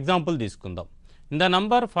 నెక్స్ట్ ఒక ఎగ్జాంపుల్ తీసుకుందాం. ఇన్ ద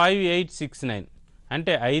నంబర్ 5869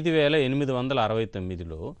 అంటే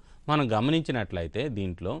 5869లో మనం గమనించినట్లయితే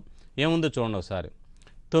దీంట్లో ఏముందో చూడండి ఒకసారి.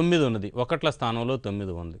 9 ఉన్నది, ఒకట్ల స్థానంలో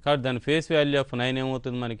 9 ఉంది. కాబట్టి దాని ఫేస్ వాల్యూ ఆఫ్ 9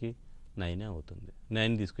 ఏమవుతుంది? మనకి 9 అవుతుంది.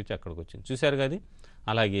 9 తీసుకొచ్చి అక్కడికి వచ్చింది, చూశారు కదా.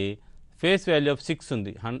 అలాగే ఫేస్ వాల్యూ ఆఫ్ 6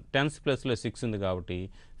 ఉంది, 10s ప్లస్లో 6 ఉంది కాబట్టి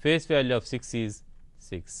ఫేస్ వాల్యూ ఆఫ్ 6 ఈజ్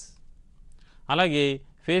 6. అలాగే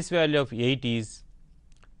ఫేస్ వాల్యూ ఆఫ్ 8 ఈజ్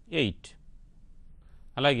 8.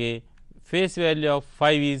 అలాగే ఫేస్ వాల్యూ ఆఫ్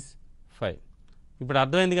 5 ఈజ్ 5. ఇప్పుడు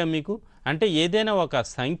అర్థమైందిగా మీకు. అంటే ఏదైనా ఒక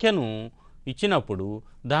సంఖ్యను ఇచ్చినప్పుడు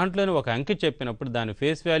దాంట్లోనే ఒక అంకె చెప్పినప్పుడు దాని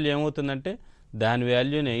ఫేస్ వాల్యూ ఏమవుతుందంటే దాని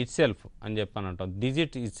వాల్యూనే ఇట్ సెల్ఫ్ అని చెప్పని అంటాం.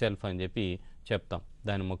 డిజిట్ ఇట్ సెల్ఫ్ అని చెప్పి చెప్తాం.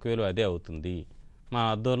 దాని ముఖ విలువ అదే అవుతుంది, మా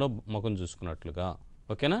అద్దంలో ముఖం చూసుకున్నట్లుగా.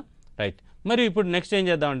 ఓకేనా? రైట్. మరి ఇప్పుడు నెక్స్ట్ ఏం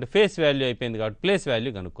చేద్దామంటే ఫేస్ వాల్యూ అయిపోయింది కాబట్టి ప్లేస్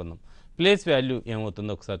వాల్యూ కనుక్కుందాం. ప్లేస్ వాల్యూ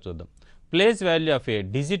ఏమవుతుందో ఒకసారి చూద్దాం. Place value of A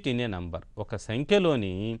digit in a number. ఒక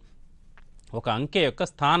సంఖ్యలోని ఒక అంకె యొక్క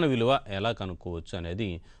స్థాన విలువ ఎలా కనుక్కోవచ్చు అనేది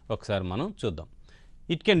ఒకసారి మనం చూద్దాం.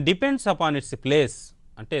 It can depends upon its place.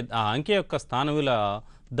 అంటే ఆ అంకె యొక్క స్థాన విలువ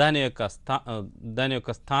దాని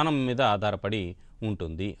యొక్క స్థానం మీద ఆధారపడి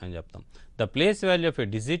ఉంటుంది అని చెప్తాం. The place value of a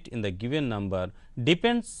digit in the given number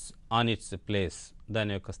depends on its place.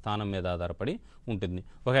 దాని యొక్క స్థానం మీద ఆధారపడి ఉంటుంది.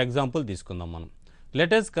 ఒక ఎగ్జాంపుల్ తీసుకుందాం మనం.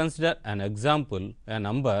 Let us consider an example a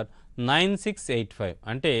number 9685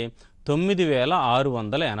 అంటే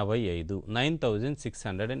 9685,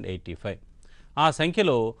 9685. ఆ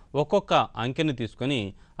సంఖ్యలో ఒక్కొక్క అంకెని తీసుకొని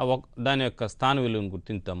దాని యొక్క స్థాన విలువను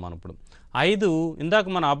గుర్తించాం మనం. ఇప్పుడు 5 ఇందాక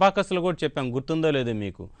మన అబాకస్లో కూడా చెప్పాం, గుర్తుందో లేదో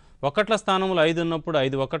మీకు. ఒకట్ల స్థానంలో 5 ఉన్నప్పుడు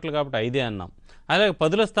 5 ఒకట్లు కాబట్టి 5 అన్నాం. అలాగే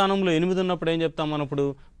 10ల స్థానంలో 8 ఉన్నప్పుడు ఏం చెప్తాం మనం? ఇప్పుడు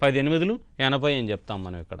 10 8లు 80 అని చెప్తాం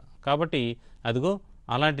మనం ఇక్కడ. కాబట్టి అదిగో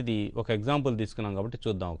అలాంటిది ఒక ఎగ్జాంపుల్ తీసుకున్నాం కాబట్టి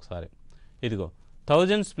చూద్దాం ఒకసారి. ఇదిగో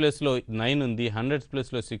థౌజండ్స్ ప్లేస్లో 9 ఉంది, హండ్రెడ్స్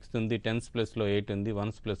ప్లేస్లో 6 ఉంది, టెన్స్ ప్లేస్లో 8 ఉంది,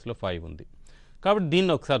 వన్స్ ప్లేస్లో 5 ఉంది. కాబట్టి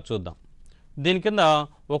దీన్ని ఒకసారి చూద్దాం. దీని కింద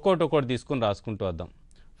ఒక్కొక్కటి తీసుకొని రాసుకుంటూ వద్దాం.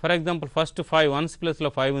 ఫర్ ఎగ్జాంపుల్ ఫస్ట్ 5 వన్స్ ప్లేస్లో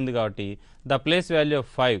 5 ఉంది కాబట్టి ద ప్లేస్ వాల్యూ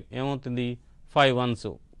ఆఫ్ 5 ఏమవుతుంది? 5 వన్స్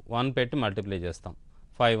 1 పెట్టి మల్టిప్లై చేస్తాం.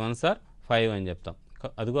 5 వన్స్ ఆర్ 5 అని చెప్తాం.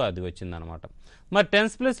 అదిగో అది వచ్చిందనమాట. మరి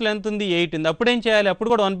టెన్స్ ప్లేస్లో ఎంత ఉంది? 8 ఉంది. అప్పుడు ఏం చేయాలి? అప్పుడు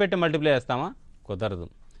కూడా 1 పెట్టి మల్టిప్లై చేస్తామా? కుదరదు.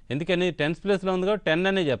 ఎందుకని? టెన్స్ ప్లేస్లో ఉంది కాబట్టి 10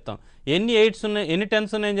 అనే చెప్తాం. ఎన్ని 8s ఉన్నాయి, ఎన్ని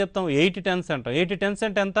 10s ఉన్నాయని చెప్తాం? 80 10s అంటాం. 80 10s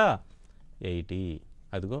అంటే ఎంత? 80.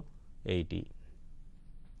 అదిగో 80.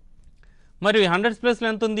 మరి 100s ప్లేస్లో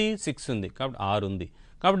ఎంత ఉంది? 6 ఉంది కాబట్టి 6 ఉంది.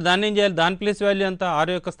 కాబట్టి దాన్ని ఏం చేయాలి? దాని ప్లేస్ వాల్యూ ఎంత?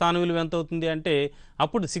 6 యొక్క స్థాన విలువ ఎంత అవుతుంది అంటే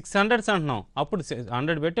అప్పుడు 600s అంటున్నాం. అప్పుడు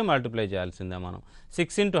 100 పెట్టి మల్టిప్లై చేయాల్సిందే మనం. 6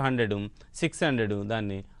 × 100 600,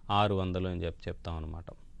 దాన్ని 600 అని చెప్తాం అనమాట.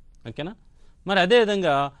 ఓకేనా? మరి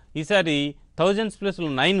అదేవిధంగా ఈసారి థౌజండ్స్ ప్లేస్లో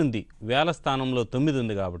 9 ఉంది, వేల స్థానంలో 9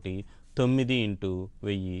 ఉంది కాబట్టి 9 ×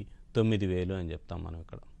 1000 9000 అని చెప్తాం మనం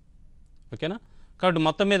ఇక్కడ. ఓకేనా? కాబట్టి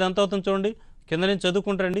మొత్తం మీద ఎంత అవుతుంది చూడండి, కింద నుంచి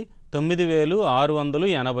చదువుకుంటారండి.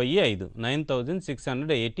 9685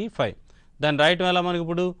 9685. దాన్ని రాయటం ఎలా మనకి?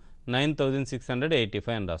 ఇప్పుడు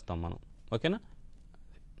 9685 అని రాస్తాం మనం. ఓకేనా?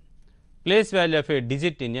 Place value of A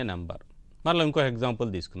digit in a number. మళ్ళీ ఇంకో ఎగ్జాంపుల్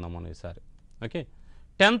తీసుకుందాం మనం ఈసారి. ఓకే,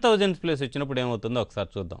 10,000 ప్లేస్ వచ్చినప్పుడు ఏమవుతుందో ఒకసారి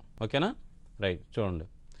చూద్దాం. ఓకేనా? రైట్, చూడండి.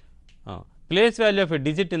 Place value of A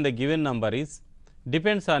digit in the given number is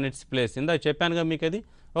depends on its place. ఇందాక చెప్పానుగా మీకు. అది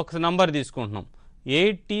ఒక నంబర్ తీసుకుంటున్నాం,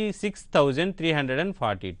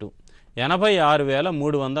 86,342,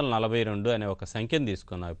 86,342 అనే ఒక సంఖ్యను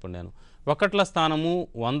తీసుకున్నాను. ఇప్పుడు నేను ఒకట్ల స్థానము,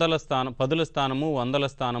 వందల స్థానం, 10ల స్థానము, వందల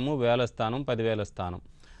స్థానము, వేల స్థానం, 10,000 స్థానం.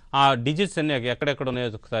 ఆ డిజిట్స్ అన్నీ ఎక్కడెక్కడ ఉన్నాయో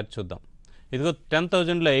ఒకసారి చూద్దాం. ఇదిగో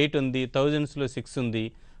 10,000లో 8 ఉంది, థౌజండ్స్లో 6 ఉంది,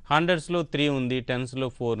 హండ్రెడ్స్లో 3 ఉంది, టెన్స్లో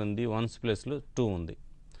 4 ఉంది, వన్స్ ప్లేస్లో 2 ఉంది.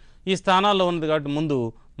 ఈ స్థానాల్లో ఉన్నది కాబట్టి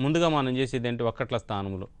ముందుగా మనం చేసేది ఏంటి? ఒకట్ల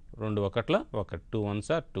స్థానంలో 2 ఒకట్ల 1, 2 వన్స్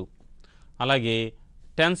ఆర్ 2. అలాగే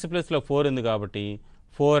టెన్స్ ప్లేస్లో 4 ఉంది కాబట్టి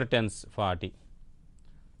 4 10s 40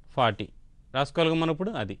 రాసుకోవాలి మనం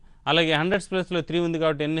ఇప్పుడు. అది అలాగే హండ్రెడ్స్ ప్లేస్లో 3 ఉంది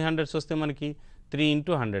కాబట్టి ఎన్ని హండ్రెడ్స్ వస్తే మనకి? 3 ×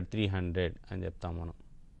 100 300 అని చెప్తాం మనం.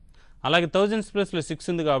 అలాగే థౌజండ్స్ ప్లేస్లో 6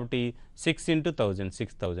 ఉంది కాబట్టి 6 × 1000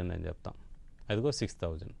 6000 అని చెప్తాం. అదిగో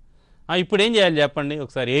 6000. ఇప్పుడు ఏం చేయాలి చెప్పండి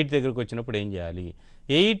ఒకసారి? 8 దగ్గరకు వచ్చినప్పుడు ఏం చేయాలి?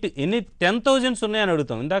 8 ఎన్ని 10,000s ఉన్నాయని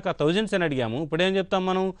అడుగుతాం. ఇందాక థౌజండ్స్ అని అడిగాము, ఇప్పుడు ఏం చెప్తాం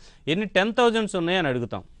మనం? ఎన్ని 10,000s ఉన్నాయని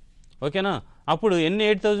అడుగుతాం. ఓకేనా? అప్పుడు ఎన్ని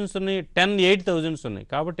 8,000s ఉన్నాయి? 10 8,000s ఉన్నాయి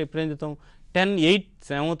కాబట్టి ఇప్పుడు ఏం చెప్తాం? 10 8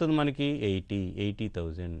 ఏమవుతుంది మనకి?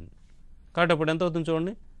 80,000. కాబట్టి అప్పుడు ఎంత అవుతుంది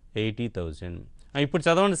చూడండి? 80,000. ఇప్పుడు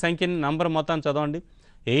చదవండి సంఖ్యని, నంబర్ మొత్తాన్ని చదవండి.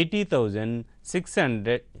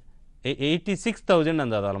 86,000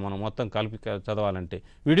 అని చదవాలి మనం మొత్తం కలిపి చదవాలంటే.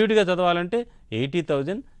 విడివిడిగా చదవాలంటే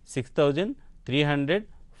 80,000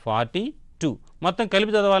 6,342. మొత్తం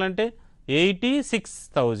కలిపి చదవాలంటే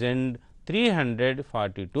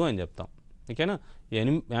 86,342 అని చెప్తాం. ఓకేనా?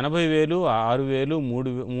 80,000 6,000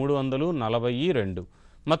 342.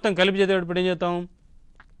 మొత్తం కలిపి చదివేటప్పుడు ఏం చెప్తాం?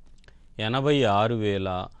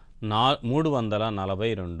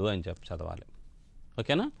 86,342 అని చదవాలి.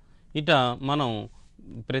 ఓకేనా? ఇట మనం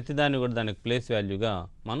ప్రతిదాన్ని కూడా దానికి ప్లేస్ వాల్యూగా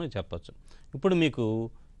మనం చెప్పచ్చు. ఇప్పుడు మీకు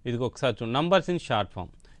ఇది ఒకసారి చూడండి, నంబర్స్ ఇన్ షార్ట్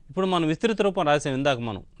ఫామ్. ఇప్పుడు మనం విస్తృత రూపం రాసాం. ఇందాక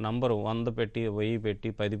మనం నంబరు 100 పెట్టి, 1000 పెట్టి,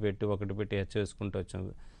 10 పెట్టి, 1 పెట్టి చేసుకుంటూ వచ్చాం,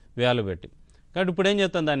 వేలు పెట్టి. కాబట్టి ఇప్పుడు ఏం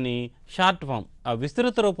చెప్తాం? దాన్ని షార్ట్ ఫామ్, ఆ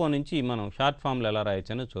విస్తృత రూపం నుంచి మనం షార్ట్ ఫామ్లో ఎలా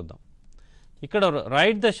రాయొచ్చని చూద్దాం. ఇక్కడ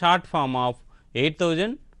right the short form of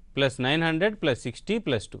 8,000 + 900 + 60 +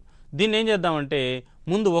 2. దీన్ని ఏం చేద్దామంటే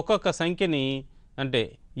ముందు ఒక్కొక్క సంఖ్యని, అంటే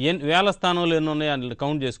వేల స్థానంలో ఎన్ని ఉన్నాయో అని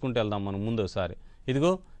కౌంట్ చేసుకుంటూ వెళ్దాం మనం ముందు ఒకసారి.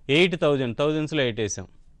 ఇదిగో 8,000 థౌజండ్స్లో 8 వేసాం,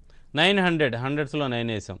 900 హండ్రెడ్స్లో 9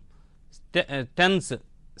 వేసాం, టెన్స్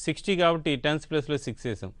 60 కాబట్టి టెన్స్ ప్లేస్లో 6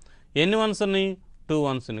 వేసాం. ఎన్ని వన్స్ ఉన్నాయి? 2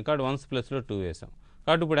 వన్స్ ఉన్నాయి కాబట్టి వన్స్ ప్లేస్లో 2 వేసాం.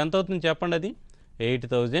 కాబట్టి ఇప్పుడు ఎంత అవుతుంది చెప్పండి? అది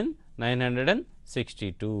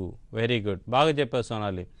 8,962. వెరీ గుడ్, బాగా చెప్పావు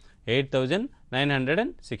సోనాలి.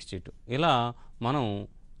 8,962 ఇలా మనం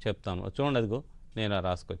చెప్తాము. చూడండి, అదిగో నేను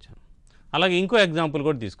రాసుకొచ్చాను. అలాగే ఇంకో ఎగ్జాంపుల్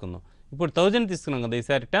కూడా తీసుకుందాం. ఇప్పుడు 1000 తీసుకున్నాం కదా,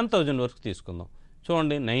 ఈసారి 10,000 వరకు తీసుకుందాం.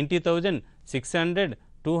 చూడండి, 90,600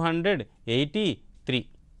 283.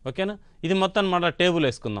 ఓకేనా? ఇది మొత్తం మళ్ళీ టేబుల్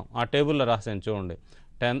వేసుకుందాం. ఆ టేబుల్లో రాసాను చూడండి.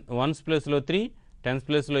 10 వన్స్ ప్లేస్లో 3, టెన్స్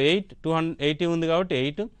ప్లేస్లో 8, 280 ఉంది కాబట్టి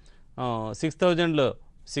 8, 6,000లో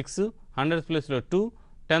 6, 100 ప్లేస్లో 2,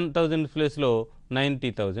 10,000 ప్లేస్లో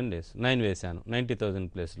 90,000 9 వేశాను 90,000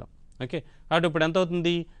 ప్లేస్లో. ఓకే, అటు ఇప్పుడు ఎంత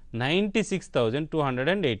అవుతుంది?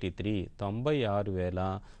 96,283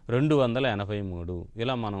 96,283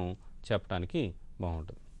 ఇలా మనం చెప్పడానికి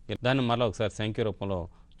బాగుంటుంది. దాన్ని మళ్ళీ ఒకసారి సంఖ్య రూపంలో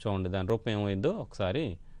చూడండి, దాని రూపం ఏమైందో ఒకసారి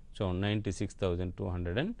చూడండి.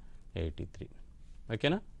 96,283.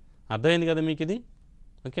 ఓకేనా, అర్థమైంది కదా మీకు ఇది?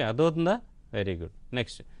 ఓకే, అర్థమవుతుందా? Very good.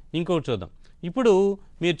 నెక్స్ట్ ఇంకొకటి చూద్దాం. ఇప్పుడు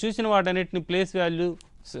మీరు చూసిన వాటన్నిటిని ప్లేస్ వాల్యూ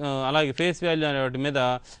అలాగే ఫేస్ వాల్యూ అనే వాటి మీద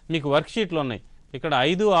మీకు వర్క్షీట్లు ఉన్నాయి. ఇక్కడ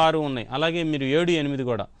 5, 6 ఉన్నాయి, అలాగే మీరు 7, 8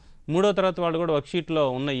 కూడా. 3వ తరగతి వాళ్ళు కూడా వర్క్షీట్లో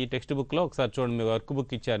ఉన్నాయి. ఈ టెక్స్ట్ బుక్లో ఒకసారి చూడండి, మీ వర్క్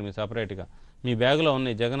బుక్ ఇచ్చారు మీరు సపరేట్గా, మీ బ్యాగ్లో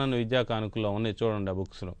ఉన్నాయి, జగనన్న విద్యా కానుకల్లో ఉన్నాయి, చూడండి ఆ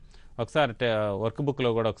బుక్స్లో. ఒకసారి వర్క్ బుక్లో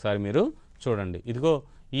కూడా ఒకసారి మీరు చూడండి. ఇదిగో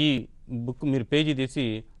ఈ బుక్ మీరు పేజీ తీసి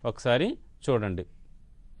ఒకసారి చూడండి.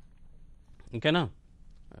 ఓకేనా,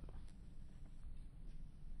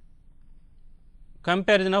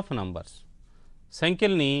 కంపారిజన్ ఆఫ్ నంబర్స్,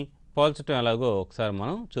 సంఖ్యల్ని పోల్చడం ఎలాగో ఒకసారి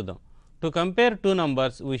మనం చూద్దాం. To compare 2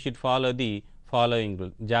 numbers we should follow the following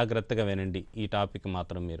rule. జాగ్రత్తగా వినండి ఈ టాపిక్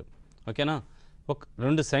మాత్రం మీరు. ఓకేనా,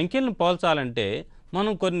 2 సంఖ్యలను పోల్చాలంటే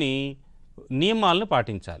మనం కొన్ని నియమాలను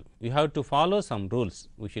పాటించాలి. You have to follow some rules.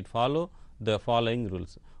 We should follow the following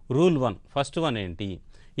rules. Rule 1, first one ఏంటి?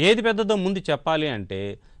 ఏది పెద్దదో ముందు చెప్పాలి అంటే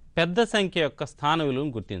పెద్ద సంఖ్య యొక్క స్థాన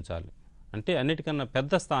విలువను గుర్తించాలి. అంటే అన్నిటికన్నా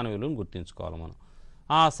పెద్ద స్థాన విలువను గుర్తించుకోవాలి మనం.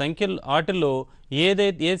 ఆ సంఖ్యలు వాటిల్లో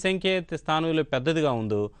ఏ సంఖ్య అయితే స్థాన విలువ పెద్దదిగా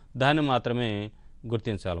ఉందో దాన్ని మాత్రమే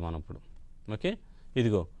గుర్తించాలి మనం ఇప్పుడు. ఓకే,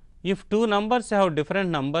 ఇదిగో if 2 numbers have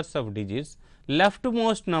different numbers of digits, left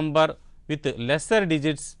most number with lesser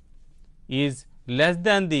digits is less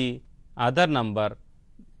than the other number,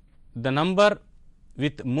 the number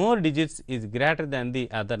with more digits is greater than the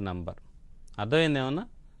other number. అర్థమైంది ఏమన్నా?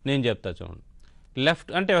 నేను చెప్తా చూడండి. Left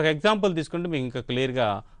అంటే ఒక example తీసుకుంటే మీకు ఇంకా క్లియర్గా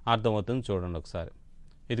అర్థమవుతుంది. చూడండి ఒకసారి.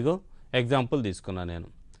 ఇదిగో ఎగ్జాంపుల్ తీసుకున్నా నేను.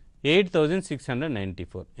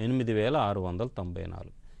 8,694 8,694.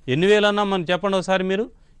 ఎన్ని వేలు అన్నాం మనం చెప్పండి ఒకసారి మీరు?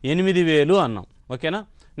 8,000 అన్నాం. ఓకేనా,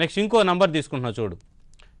 నెక్స్ట్ ఇంకో నెంబర్ తీసుకుంటున్నా చూడు,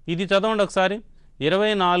 ఇది చదవండి ఒకసారి.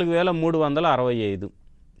 24,365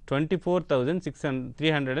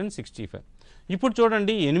 24,365. ఇప్పుడు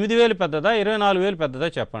చూడండి, 8,000 పెద్దదా 24,000 పెద్దదా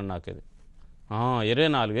చెప్పండి నాకు ఇది.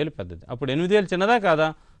 24,000 పెద్దది. అప్పుడు 8,000 చిన్నదా కాదా?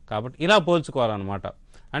 కాబట్టి ఇలా పోల్చుకోవాలన్నమాట.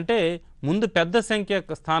 అంటే ముందు పెద్ద సంఖ్య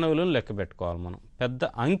యొక్క స్థాన విలువను లెక్క పెట్టుకోవాలి మనం, పెద్ద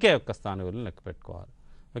అంకె యొక్క స్థాన విలువను లెక్క పెట్టుకోవాలి.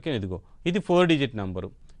 ఓకే, ఇదిగో ఇది 4 digit నెంబరు,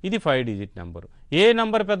 ఇది 5 digit నెంబరు. ఏ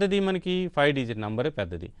నెంబర్ పెద్దది? మనకి 5 digit నెంబరే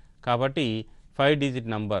పెద్దది. కాబట్టి 5 digit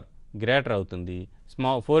నెంబర్ గ్రేటర్ అవుతుంది,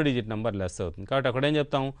 4 digit నెంబర్ లెస్ అవుతుంది. కాబట్టి అక్కడ ఏం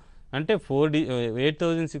చెప్తాం అంటే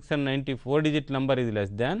 8,690 4 digit నెంబర్ ఇది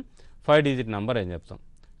లెస్ దాన్ 5 digit నెంబర్ అని చెప్తాం.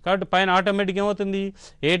 కాబట్టి పైన ఆటోమేటిక్ ఏమవుతుంది?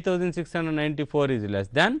 8,694 ఈజ్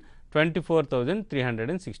లెస్ దాన్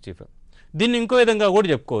 24,365. దీన్ని ఇంకో విధంగా కూడా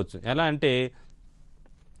చెప్పుకోవచ్చు. ఎలా అంటే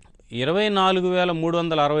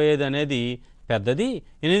 24,365 అనేది పెద్దది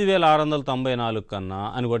 8,694 కన్నా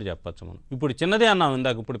అని కూడా చెప్పచ్చు మనం. ఇప్పుడు చిన్నదే అన్నాం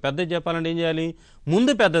ఇందాక, ఇప్పుడు పెద్దది చెప్పాలంటే ఏం చేయాలి?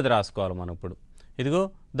 ముందు పెద్దది రాసుకోవాలి మనం. ఇప్పుడు ఇదిగో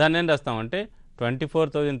దాన్ని ఏం రాస్తామంటే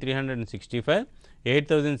 24,365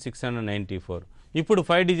 8,694. ఇప్పుడు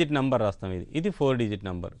 5 digit నెంబర్ రాస్తాం. ఇది 4 digit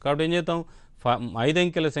నెంబర్. కాబట్టి ఏం చేద్దాం? 5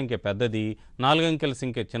 అంకెల సంఖ్య పెద్దది, 4 అంకెల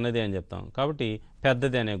సంఖ్య చిన్నది అని చెప్తాం. కాబట్టి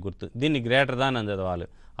పెద్దది అనే గుర్తు. దీన్ని గ్రేటర్ దాన్ అని చదవాలి.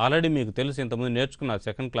 ఆల్రెడీ మీకు తెలుసు, ఇంతకుముందు నేర్చుకున్నారు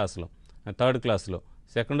 2nd క్లాస్లో 3rd క్లాస్లో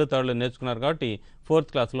 2nd 3rd నేర్చుకున్నారు. కాబట్టి 4th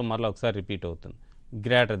క్లాస్లో మరలా ఒకసారి రిపీట్ అవుతుంది.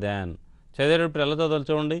 గ్రేటర్ దాన్ చదివేటప్పుడు ఎలా చదవాలి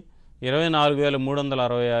చూడండి.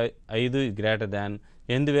 24,365 greater than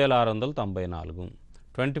 8,694.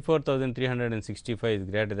 24,365 is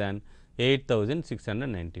greater than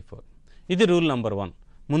 8,694. ఇది రూల్ నెంబర్ 1.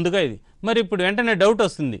 ముందుగా ఇది. మరి ఇప్పుడు వెంటనే డౌట్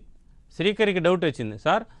వస్తుంది, శ్రీకరికి డౌట్ వచ్చింది,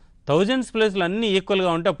 సార్ థౌజండ్స్ ప్లేస్లు అన్నీ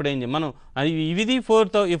ఈక్వల్గా ఉంటే అప్పుడు ఏం చేయాలి మనం? ఇది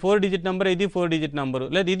 4 digit నెంబర్, ఇది 4 digit నెంబరు,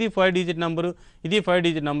 లేదా ఇది 5 digit నెంబరు, ఇది 5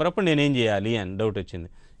 digit నెంబర్, అప్పుడు నేనేం చేయాలి అని డౌట్ వచ్చింది.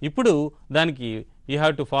 ఇప్పుడు దానికి you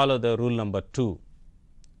have to follow the rule number 2.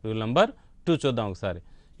 Rule number 2 చూద్దాం ఒకసారి.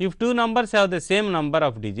 If 2 numbers have the same number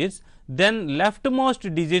of digits, then leftmost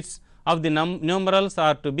digits of the numerals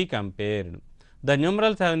are to be compared. The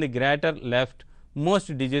numerals having the greater leftmost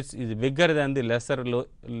digits is bigger than the lesser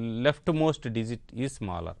leftmost digit is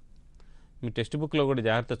smaller. Me text బుక్లో కూడా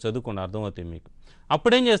జాగ్రత్త చదువుకోండి, అర్థమవుతాయి మీకు.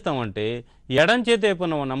 అప్పుడేం చేస్తామంటే ఎడం చేతి వైపు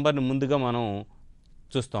ఉన్న నెంబర్ని ముందుగా మనం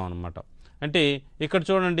చూస్తాం అన్నమాట. అంటే ఇక్కడ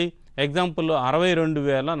చూడండి ఎగ్జాంపుల్లో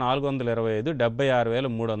 62,425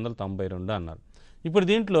 76,392 అన్నారు. ఇప్పుడు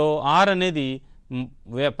దీంట్లో 6 అనేది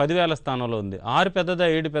 10,000 స్థానంలో ఉంది. 6 పెద్దదా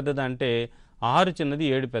 7 పెద్దదా అంటే 6 చిన్నది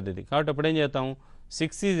 7 పెద్దది. కాబట్టి అప్పుడు ఏం చేస్తాం?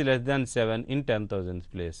 6 is less than 7 in 10,000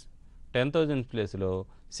 place. 10,000 ప్లేస్లో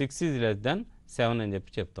 6 ఈజ్ లెస్ దాన్ 7 అని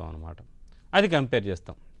చెప్పి చెప్తాం అనమాట. అది కంపేర్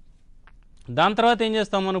చేస్తాం. దాని తర్వాత ఏం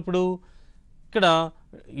చేస్తాం మనం? ఇప్పుడు ఇక్కడ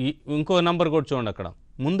ఇంకో నెంబర్ కూడా చూడండి, అక్కడ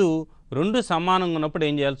ముందు రెండు సమానంగా ఉన్నప్పుడు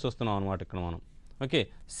ఏం చేయాల్సి వస్తున్నాం అనమాట ఇక్కడ మనం. ఓకే,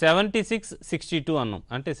 7662 అన్నాం,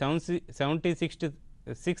 అంటే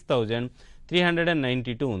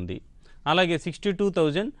 76,392 ఉంది. అలాగే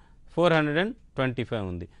 62,425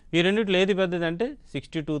 ఉంది. ఈ రెండిట్లో ఏది పెద్దది అంటే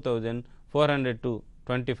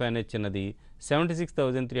 62,425 అనేది చిన్నది,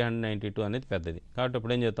 76,392 అనేది పెద్దది. కాబట్టి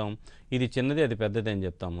ఇప్పుడు ఏం చెప్తాం, ఇది చిన్నది అది పెద్దది అని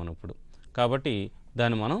చెప్తాం మనం ఇప్పుడు. కాబట్టి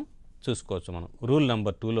దాన్ని మనం చూసుకోవచ్చు. మనం రూల్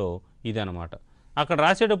నెంబర్ 2లో ఇది అనమాట. అక్కడ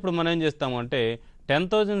రాసేటప్పుడు మనం ఏం చేస్తామంటే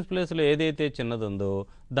 10,000 ప్లేస్లో ఏదైతే చిన్నది ఉందో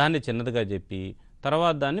దాన్ని చిన్నదిగా చెప్పి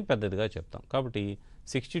తర్వాత దాన్ని పెద్దదిగా చెప్తాం. కాబట్టి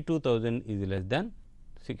 62,000 ఈజ్ లెస్ దాన్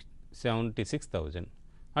 76,000.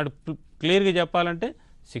 అటు క్లియర్గా చెప్పాలంటే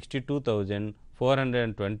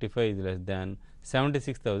 62,425 is less than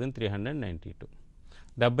 76,392.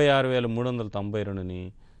 76,392ని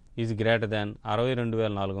is greater than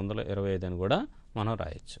 62,425 అని కూడా మనం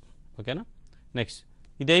రాయొచ్చు. ఓకేనా. నెక్స్ట్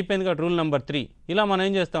ఇది అయిపోయింది కాబట్టి రూల్ నెంబర్ 3. ఇలా మనం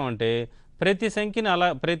ఏం చేస్తామంటే ప్రతి సంఖ్యని అలా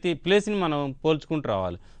ప్రతి ప్లేస్ని మనం పోల్చుకుంటూ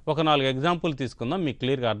రావాలి. ఒక 4 ఎగ్జాంపుల్ తీసుకుందాం, మీకు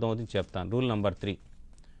క్లియర్గా అర్థమవుతుంది చెప్తాను. రూల్ నెంబర్ 3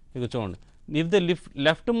 ఇక చూడండి. If the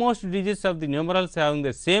left most digits of the numerals having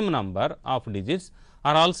the same number of digits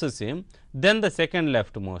are also same, then the second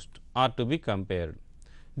left most are to be compared.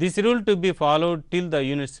 This rule to be followed till the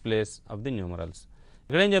units place of the numerals.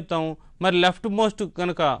 ఇక్కడ ఏం చెప్తాము, మరి left most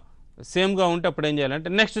కనుక సేమ్గా ఉంటే అప్పుడు ఏం చేయాలంటే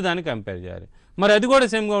next దాన్ని కంపేర్ చేయాలి. మరి అది కూడా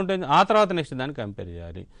సేమ్గా ఉంటుంది, ఆ తర్వాత నెక్స్ట్ దాన్ని కంపేర్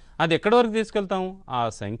చేయాలి. అది ఎక్కడి వరకు తీసుకెళ్తాము, ఆ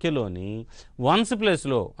సంఖ్యలోని వన్స్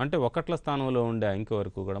ప్లేస్లో అంటే ఒకట్ల స్థానంలో ఉండే అంకె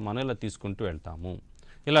వరకు కూడా మనం ఇలా తీసుకుంటూ వెళ్తాము.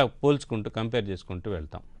 ఇలా పోల్చుకుంటూ కంపేర్ చేసుకుంటూ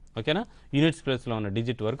వెళ్తాం. ఓకేనా. యూనిట్స్ ప్లేస్లో ఉన్న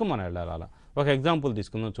డిజిట్ వరకు మనం వెళ్ళాలి. అలా ఒక ఎగ్జాంపుల్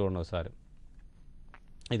తీసుకుందాం చూడండి ఒకసారి.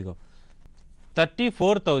 ఇదిగో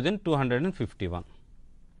 34,251.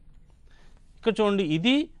 ఇక్కడ చూడండి,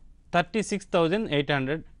 ఇది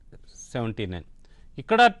 36,879.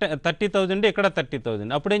 ఇక్కడ 30,000, ఇక్కడ 30,000.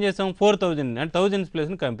 అప్పుడు ఏం చేసాం 4,000 అంటే 1000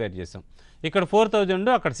 ప్లేస్ని కంపేర్ చేసాం. ఇక్కడ 4,000,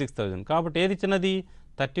 అక్కడ 6,000. కాబట్టి ఏది చిన్నది,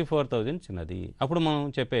 34,000 చిన్నది. అప్పుడు మనం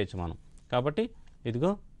చెప్పేయచ్చు మనం. కాబట్టి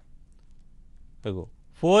ఇదిగో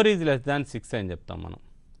 4 ఈజ్ లెస్ దాన్ 6 అని చెప్తాం మనం.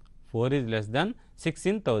 4 is less than 6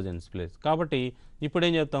 in 1000 place. కాబట్టి ఇప్పుడు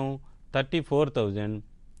ఏం చెప్తాం,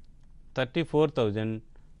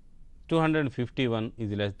 34,251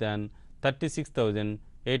 ఈజ్ లెస్ దాన్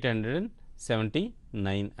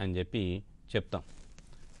 36,879 అని చెప్పి చెప్తాం.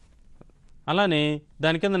 అలానే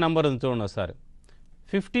దాని కింద నెంబర్ ఉంది చూడండి ఒకసారి.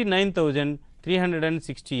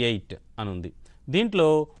 59,368 అని ఉంది. దీంట్లో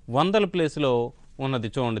 100ల ప్లేస్లో ఉన్నది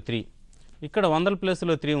చూడండి 3. ఇక్కడ 100ల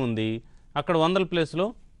ప్లేస్లో 3 ఉంది, అక్కడ 100ల ప్లేస్లో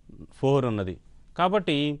 4 ఉన్నది.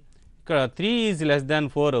 కాబట్టి ఇక్కడ 3 ఈజ్ లెస్ దాన్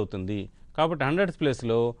 4 అవుతుంది. కాబట్టి 100th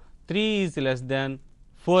ప్లేస్లో 3 ఈజ్ లెస్ దాన్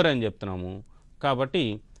 4 అని చెప్తున్నాము. కాబట్టి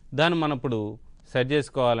దాన్ని మనం ఇప్పుడు సెట్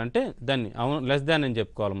చేసుకోవాలంటే దాన్ని లెస్ దాన్ అని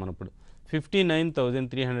చెప్పుకోవాలి మనం ఇప్పుడు.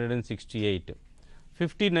 59,368,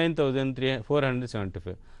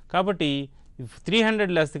 59,475. కాబట్టి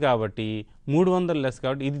 300 లెస్ కాబట్టి 300 లెస్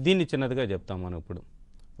కాబట్టి ఇది దీన్ని చిన్నదిగా చెప్తాం మనం ఇప్పుడు.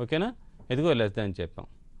 ఓకేనా. ఇదిగో లెస్ దాన్ చెప్పాం.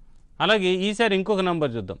 అలాగే ఈసారి ఇంకొక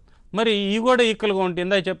నెంబర్ చూద్దాం. మరి ఇవి కూడా ఈక్వల్గా ఉంటుంది.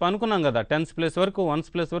 ఇందా చెప్పి అనుకున్నాం కదా 10th ప్లేస్ వరకు 1th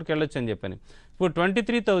ప్లేస్ వరకు వెళ్ళొచ్చు అని చెప్పని. ఇప్పుడు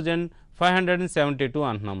 23,572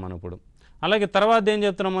 అంటున్నాం మనం ఇప్పుడు. అలాగే తర్వాత ఏం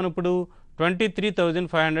చెప్తున్నాం మనం ఇప్పుడు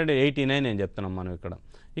 23,589 అని చెప్తున్నాం మనం ఇక్కడ.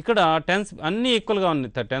 ఇక్కడ 10th అన్నీ ఈక్వల్గా ఉంది.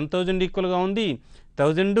 10,000 ఈక్వల్గా ఉంది,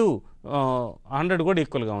 1,000, 100 కూడా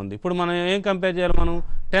ఈక్వల్గా ఉంది. ఇప్పుడు మనం ఏం కంపేర్ చేయాలి, మనం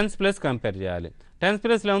 10th ప్లేస్ కంపేర్ చేయాలి. 10th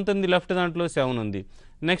ప్లేస్లో ఎంత ఉంది, లెఫ్ట్ దాంట్లో 7 ఉంది,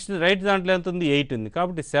 నెక్స్ట్ రైట్ దాంట్లో ఎంత ఉంది 8 ఉంది.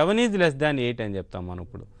 కాబట్టి 7 ఈజ్ లెస్ దాన్ 8 అని చెప్తాం మనం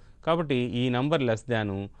ఇప్పుడు. కాబట్టి ఈ నంబర్ లెస్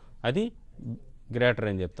దాను అది గ్రేటర్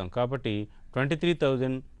అని చెప్తాం. కాబట్టి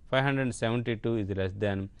 23,572 ఈజ్ లెస్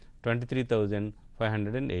దాన్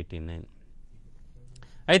 23,589.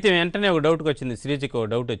 అయితే వెంటనే ఒక డౌట్కి వచ్చింది, శ్రీజికి ఒక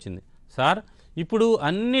డౌట్ వచ్చింది. సార్ ఇప్పుడు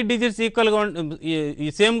అన్ని డిజిట్స్ ఈక్వల్గా ఈ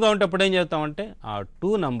సేమ్గా ఉంటప్పుడు ఏం చెప్తామంటే ఆ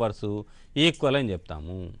 2 నంబర్స్ ఈక్వల్ అని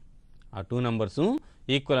చెప్తాము. ఆ 2 నంబర్స్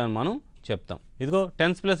ఈక్వల్ అని మనం చెప్తాం. ఇదిగో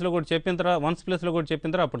 10th ప్లేస్లో కూడా చెప్పిన తర్వాత 1th ప్లేస్లో కూడా చెప్పిన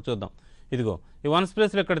తర్వాత అప్పుడు చూద్దాం. ఇదిగో ఈ 1th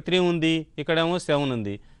ప్లేస్లో ఇక్కడ 3 ఉంది, ఇక్కడేమో 7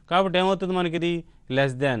 ఉంది. కాబట్టి ఏమవుతుంది మనకి, ఇది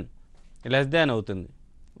లెస్ దాన్ అవుతుంది.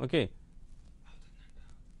 ఓకే.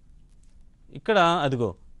 ఇక్కడ అదిగో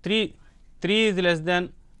 3 ఈజ్ లెస్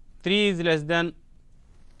దాన్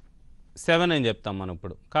 7 అని చెప్తాం మనం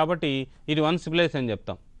ఇప్పుడు. కాబట్టి ఇది 1th ప్లేస్ అని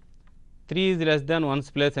చెప్తాం. 3 is less than 1th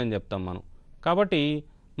place అని చెప్తాం మనం. కాబట్టి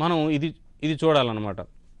మనం ఇది చూడాలన్నమాట.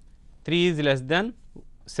 3 is less than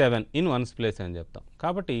 7 in 1th place అని చెప్తాం.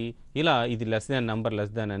 కాబట్టి ఇలా ఇది less than number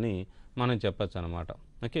less than అని మనం చెప్పచ్చు అనమాట.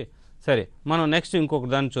 ఓకే. సరే, మనం నెక్స్ట్ ఇంకొక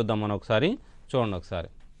దాన్ని చూద్దాం. మనం ఒకసారి చూడండి ఒకసారి.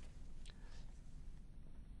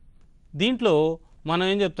 దీంట్లో మనం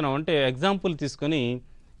ఏం చెప్తున్నాం అంటే ఎగ్జాంపుల్ తీసుకొని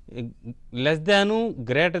less Dan,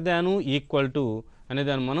 greater Dan, equal to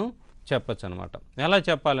అనేదాన్ని మనం చెప్పచ్చు అనమాట. ఎలా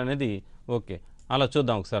చెప్పాలనేది ఓకే అలా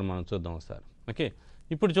చూద్దాం ఒకసారి, మనం చూద్దాం ఒకసారి. ఓకే,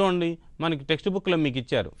 ఇప్పుడు చూడండి మనకి టెక్స్ట్ బుక్లో మీకు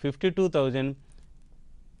ఇచ్చారు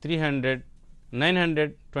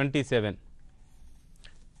 52,927,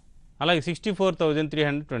 అలాగే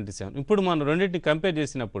 64,327. ఇప్పుడు మనం రెండింటిని కంపేర్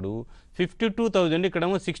చేసినప్పుడు 52,000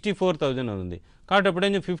 ఇక్కడేమో 64,000 ఉంది. కాబట్టి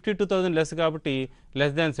అప్పుడేం 52,000 లెస్ కాబట్టి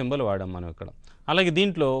లెస్ దాన్ సింబల్ వాడాం మనం ఇక్కడ. అలాగే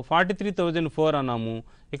దీంట్లో 43,004 అన్నాము,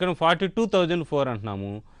 ఇక్కడ 42,004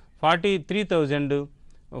 అంటున్నాము.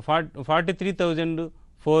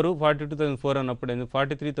 42,004 అన్నప్పుడు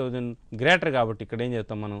 43,000 గ్రేటర్ కాబట్టి ఇక్కడ ఏం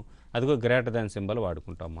చేస్తాం మనం, అదిగో గ్రేటర్ దాన్ సింబల్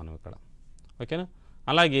వాడుకుంటాం మనం ఇక్కడ. ఓకేనా,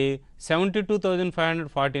 అలాగే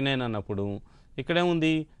 72,549 అన్నప్పుడు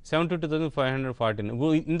ఇక్కడేముంది 72,549.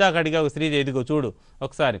 ఇందాక అడిగా శ్రీజ, ఇదిగో చూడు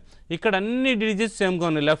ఒకసారి, ఇక్కడ అన్ని డిజిట్స్ సేమ్గా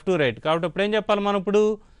ఉన్నాయి లెఫ్ట్ టు రైట్, కాబట్టి అప్పుడు ఏం చెప్పాలి మనం, ఇప్పుడు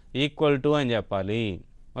ఈక్వల్ టు అని చెప్పాలి.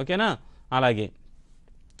 ఓకేనా, అలాగే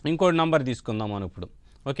ఇంకోటి నంబర్ తీసుకుందాం మనం ఇప్పుడు.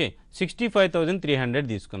 ఓకే, 65,300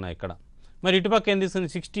 తీసుకున్నా ఇక్కడ. మరి ఇటుపక్క ఏం తీసుకున్నా,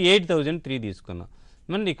 68,003 తీసుకున్నా.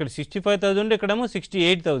 మరి ఇక్కడ 65,000, ఇక్కడేమో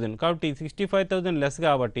 68,000, కాబట్టి 65,000 లెస్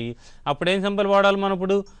కాబట్టి అప్పుడు ఏం సింబల్ వాడాలి మనం,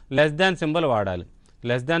 ఇప్పుడు లెస్ దాన్ సింబల్ వాడాలి,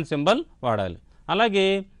 లెస్ దాన్ సింబల్ వాడాలి. అలాగే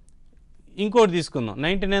ఇంకోటి తీసుకుందాం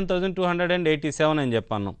 99,287 అని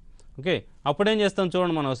చెప్పాను. ఓకే, అప్పుడేం చేస్తాం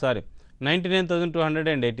చూడండి మనం ఒకసారి,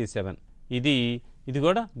 99,287 ఇది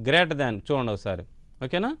కూడా గ్రేటర్ దాన్ చూడండి ఒకసారి.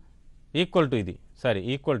 ఓకేనా, ఈక్వల్ టు ఇది, సారీ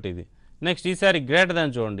ఈక్వల్ టు ఇది. నెక్స్ట్ ఈసారి గ్రేటర్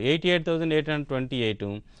దాన్ చూడండి, 88,828,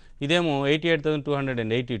 ఇదేమో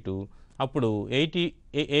 88,282. అప్పుడు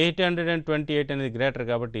 828 అనేది గ్రేటర్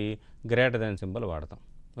కాబట్టి గ్రేటర్ దాన్ సింబల్ వాడతాం.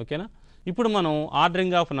 ఓకేనా, ఇప్పుడు మనం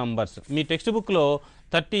ordering of numbers me text బుక్లో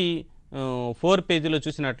 34 పేజీలో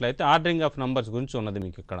చూసినట్లయితే ఆర్డరింగ్ ఆఫ్ నంబర్స్ గురించి ఉన్నది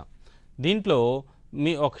మీకు ఇక్కడ. దీంట్లో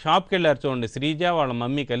మీ ఒక షాప్కి వెళ్ళారు చూడండి, శ్రీజ వాళ్ళ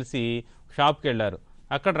మమ్మీ కలిసి షాప్కి వెళ్ళారు.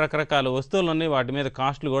 అక్కడ రకరకాల వస్తువులు ఉన్నాయి, వాటి మీద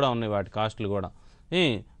కాస్ట్లు కూడా ఉన్నాయి, వాటి కాస్ట్లు కూడా.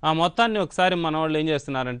 ఆ మొత్తాన్ని ఒకసారి మన వాళ్ళు ఏం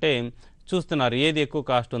చేస్తున్నారంటే చూస్తున్నారు, ఏది ఎక్కువ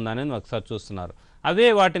కాస్ట్ ఉందనేది ఒకసారి చూస్తున్నారు. అవే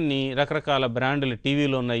వాటిని రకరకాల బ్రాండ్లు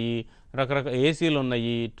టీవీలు ఉన్నాయి, రకరకాల ఏసీలు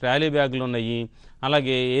ఉన్నాయి, ట్రాలీ బ్యాగులు ఉన్నాయి,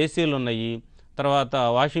 అలాగే ఏసీలు ఉన్నాయి, తర్వాత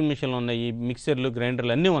వాషింగ్ మిషన్లు ఉన్నాయి, మిక్సర్లు,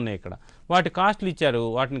 గ్రైండర్లు అన్నీ ఉన్నాయి ఇక్కడ. వాటి కాస్ట్లు ఇచ్చారు,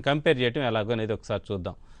 వాటిని కంపేర్ చేయడం ఎలాగో అనేది ఒకసారి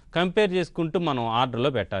చూద్దాం. కంపేర్ చేసుకుంటూ మనం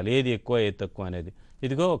ఆర్డర్లో పెట్టాలి, ఏది ఎక్కువ ఏది తక్కువ అనేది.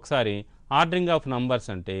 ఇదిగో ఒకసారి ఆర్డరింగ్ ఆఫ్ నంబర్స్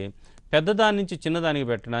అంటే పెద్దదాని నుంచి చిన్నదానికి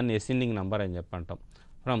పెట్టడాన్ని అసెండింగ్ నంబర్ అని చెప్పంటాం.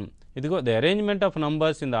 ఫ్రమ్ ఇదిగో the arrangement of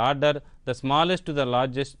numbers in the order the smallest to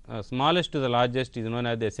the largest ఇది known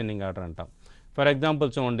as the ascending order అంటాం. ఫర్ ఎగ్జాంపుల్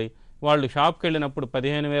చూడండి, వాళ్ళు షాప్కి వెళ్ళినప్పుడు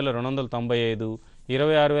 15,295,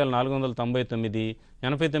 26,499,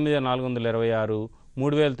 89,426,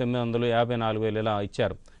 3,900, 54,000 ఇలా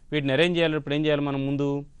ఇచ్చారు. వీటిని అరేంజ్ చేయాలప్పుడు ఏం చేయాలి మనం, ముందు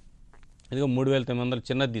ఇదిగో 3,900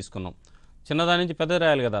 చిన్నది తీసుకున్నాం, చిన్నదాని నుంచి పెద్దది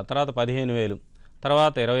రాయాలి కదా. తర్వాత 15,000,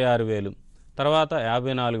 తర్వాత 26,000, తర్వాత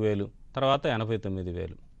 54,000, తర్వాత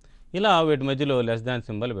 89,000. ఇలా వీటి మధ్యలో లెస్ దాన్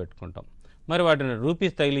సింబల్ పెట్టుకుంటాం. మరి వాటిని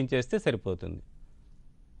రూపీస్ తగిలించేస్తే సరిపోతుంది.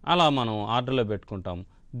 అలా మనం ఆర్డర్లో పెట్టుకుంటాం.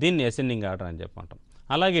 దీన్ని అసెండింగ్ ఆర్డర్ అని చెప్పంటాం.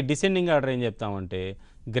 అలాగే డిసెండింగ్ ఆర్డర్ ఏం చెప్తామంటే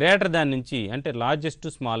గ్రేటర్ దాని నుంచి అంటే లార్జెస్ట్ టు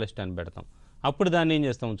స్మాలెస్ట్ అని పెడతాం. అప్పుడు దాన్ని ఏం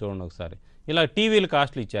చేస్తాం చూడండి ఒకసారి. ఇలా టీవీలు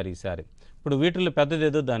కాస్ట్లు ఇచ్చారు ఈసారి. ఇప్పుడు వీటిల్లో పెద్దది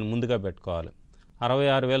ఏదో దాన్ని ముందుగా పెట్టుకోవాలి.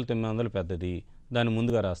 66,900 పెద్దది, దాన్ని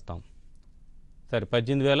ముందుగా రాస్తాం. సరే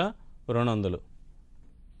 18,200,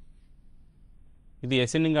 ఇది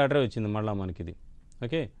అసెండింగ్ ఆర్డరే వచ్చింది మళ్ళీ మనకి ఇది.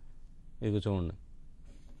 ఓకే, ఇది చూడండి,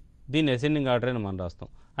 దీన్ని అసెండింగ్ ఆర్డర్ అని మనం రాస్తాం.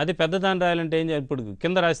 అది పెద్దదాన్ని రాయాలంటే ఏం చేయాలి, ఇప్పుడు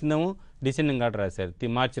కింద రాసిందేమో డిసెండింగ్ ఆర్డర్ రాశారు,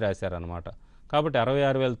 మార్చి రాశారు అనమాట. కాబట్టి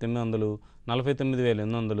 66,900,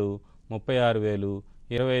 49,800, 36,000,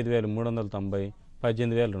 25,390,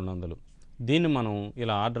 18,200. దీన్ని మనం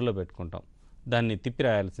ఇలా ఆర్డర్లో పెట్టుకుంటాం. దాన్ని తిప్పి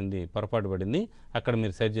రాయాల్సింది పొరపాటు పడింది, అక్కడ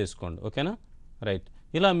మీరు సెట్ చేసుకోండి. ఓకేనా, రైట్.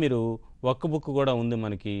 ఇలా మీరు వర్క్ బుక్ కూడా ఉంది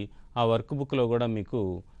మనకి. ఆ వర్క్ బుక్లో కూడా మీకు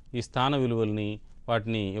ఈ స్థాన విలువల్ని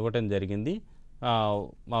వాటిని ఇవ్వటం జరిగింది.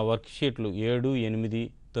 ఆ వర్క్ షీట్లు 7, 8,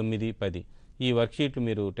 9, 10 ఈ వర్క్ షీట్లు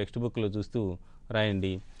మీరు టెక్స్ట్ బుక్లో చూస్తూ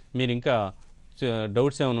రాయండి. మీరు ఇంకా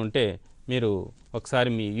డౌట్స్ ఏమైనా ఉంటే మీరు ఒకసారి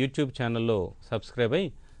మీ యూట్యూబ్ ఛానల్లో సబ్స్క్రైబ్ అయ్యి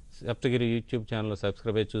సప్తగిరి యూట్యూబ్ ఛానల్లో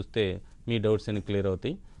సబ్స్క్రైబ్ అయ్యి చూస్తే మీ డౌట్స్ అన్ని క్లియర్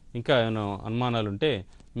అవుతాయి. ఇంకా ఏమైనా అనుమానాలు ఉంటే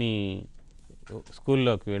మీ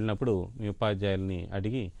స్కూల్లోకి వెళ్ళినప్పుడు మీ ఉపాధ్యాయుల్ని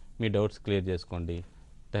అడిగి మీ డౌట్స్ క్లియర్ చేసుకోండి.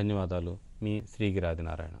 ధన్యవాదాలు. మీ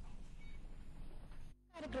శ్రీగిరాదినారాయణ.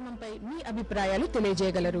 కార్యక్రమంపై మీ అభిప్రాయాలు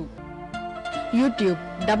తెలియజేయగలరు. YouTube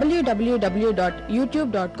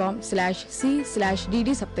www.youtube.com/c/dd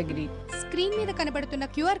Saptagiri. స్క్రీన్ మీద కనబడుతున్న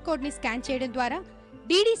క్యూఆర్ కోడ్ ని స్కాన్ చేయడం ద్వారా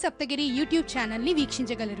డిడి సప్తగిరి యూట్యూబ్ ఛానల్ ని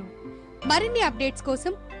వీక్షించగలరు. మరిన్ని అప్డేట్స్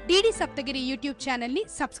కోసం డిడి సప్తగిరి యూట్యూబ్ ఛానల్ ని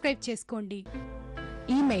సబ్స్క్రైబ్ చేసుకోండి.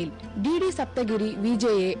 Email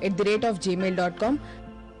ddsaptagiri@gmail.com.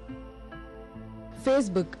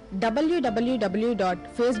 Facebook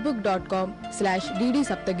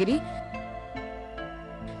www.facebook.com/ddSaptagiri,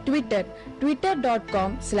 Twitter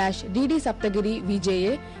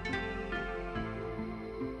twitter.com/ddSaptagiri-VJA,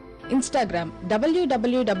 Instagram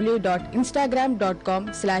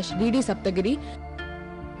www.instagram.com/ddSaptagiri,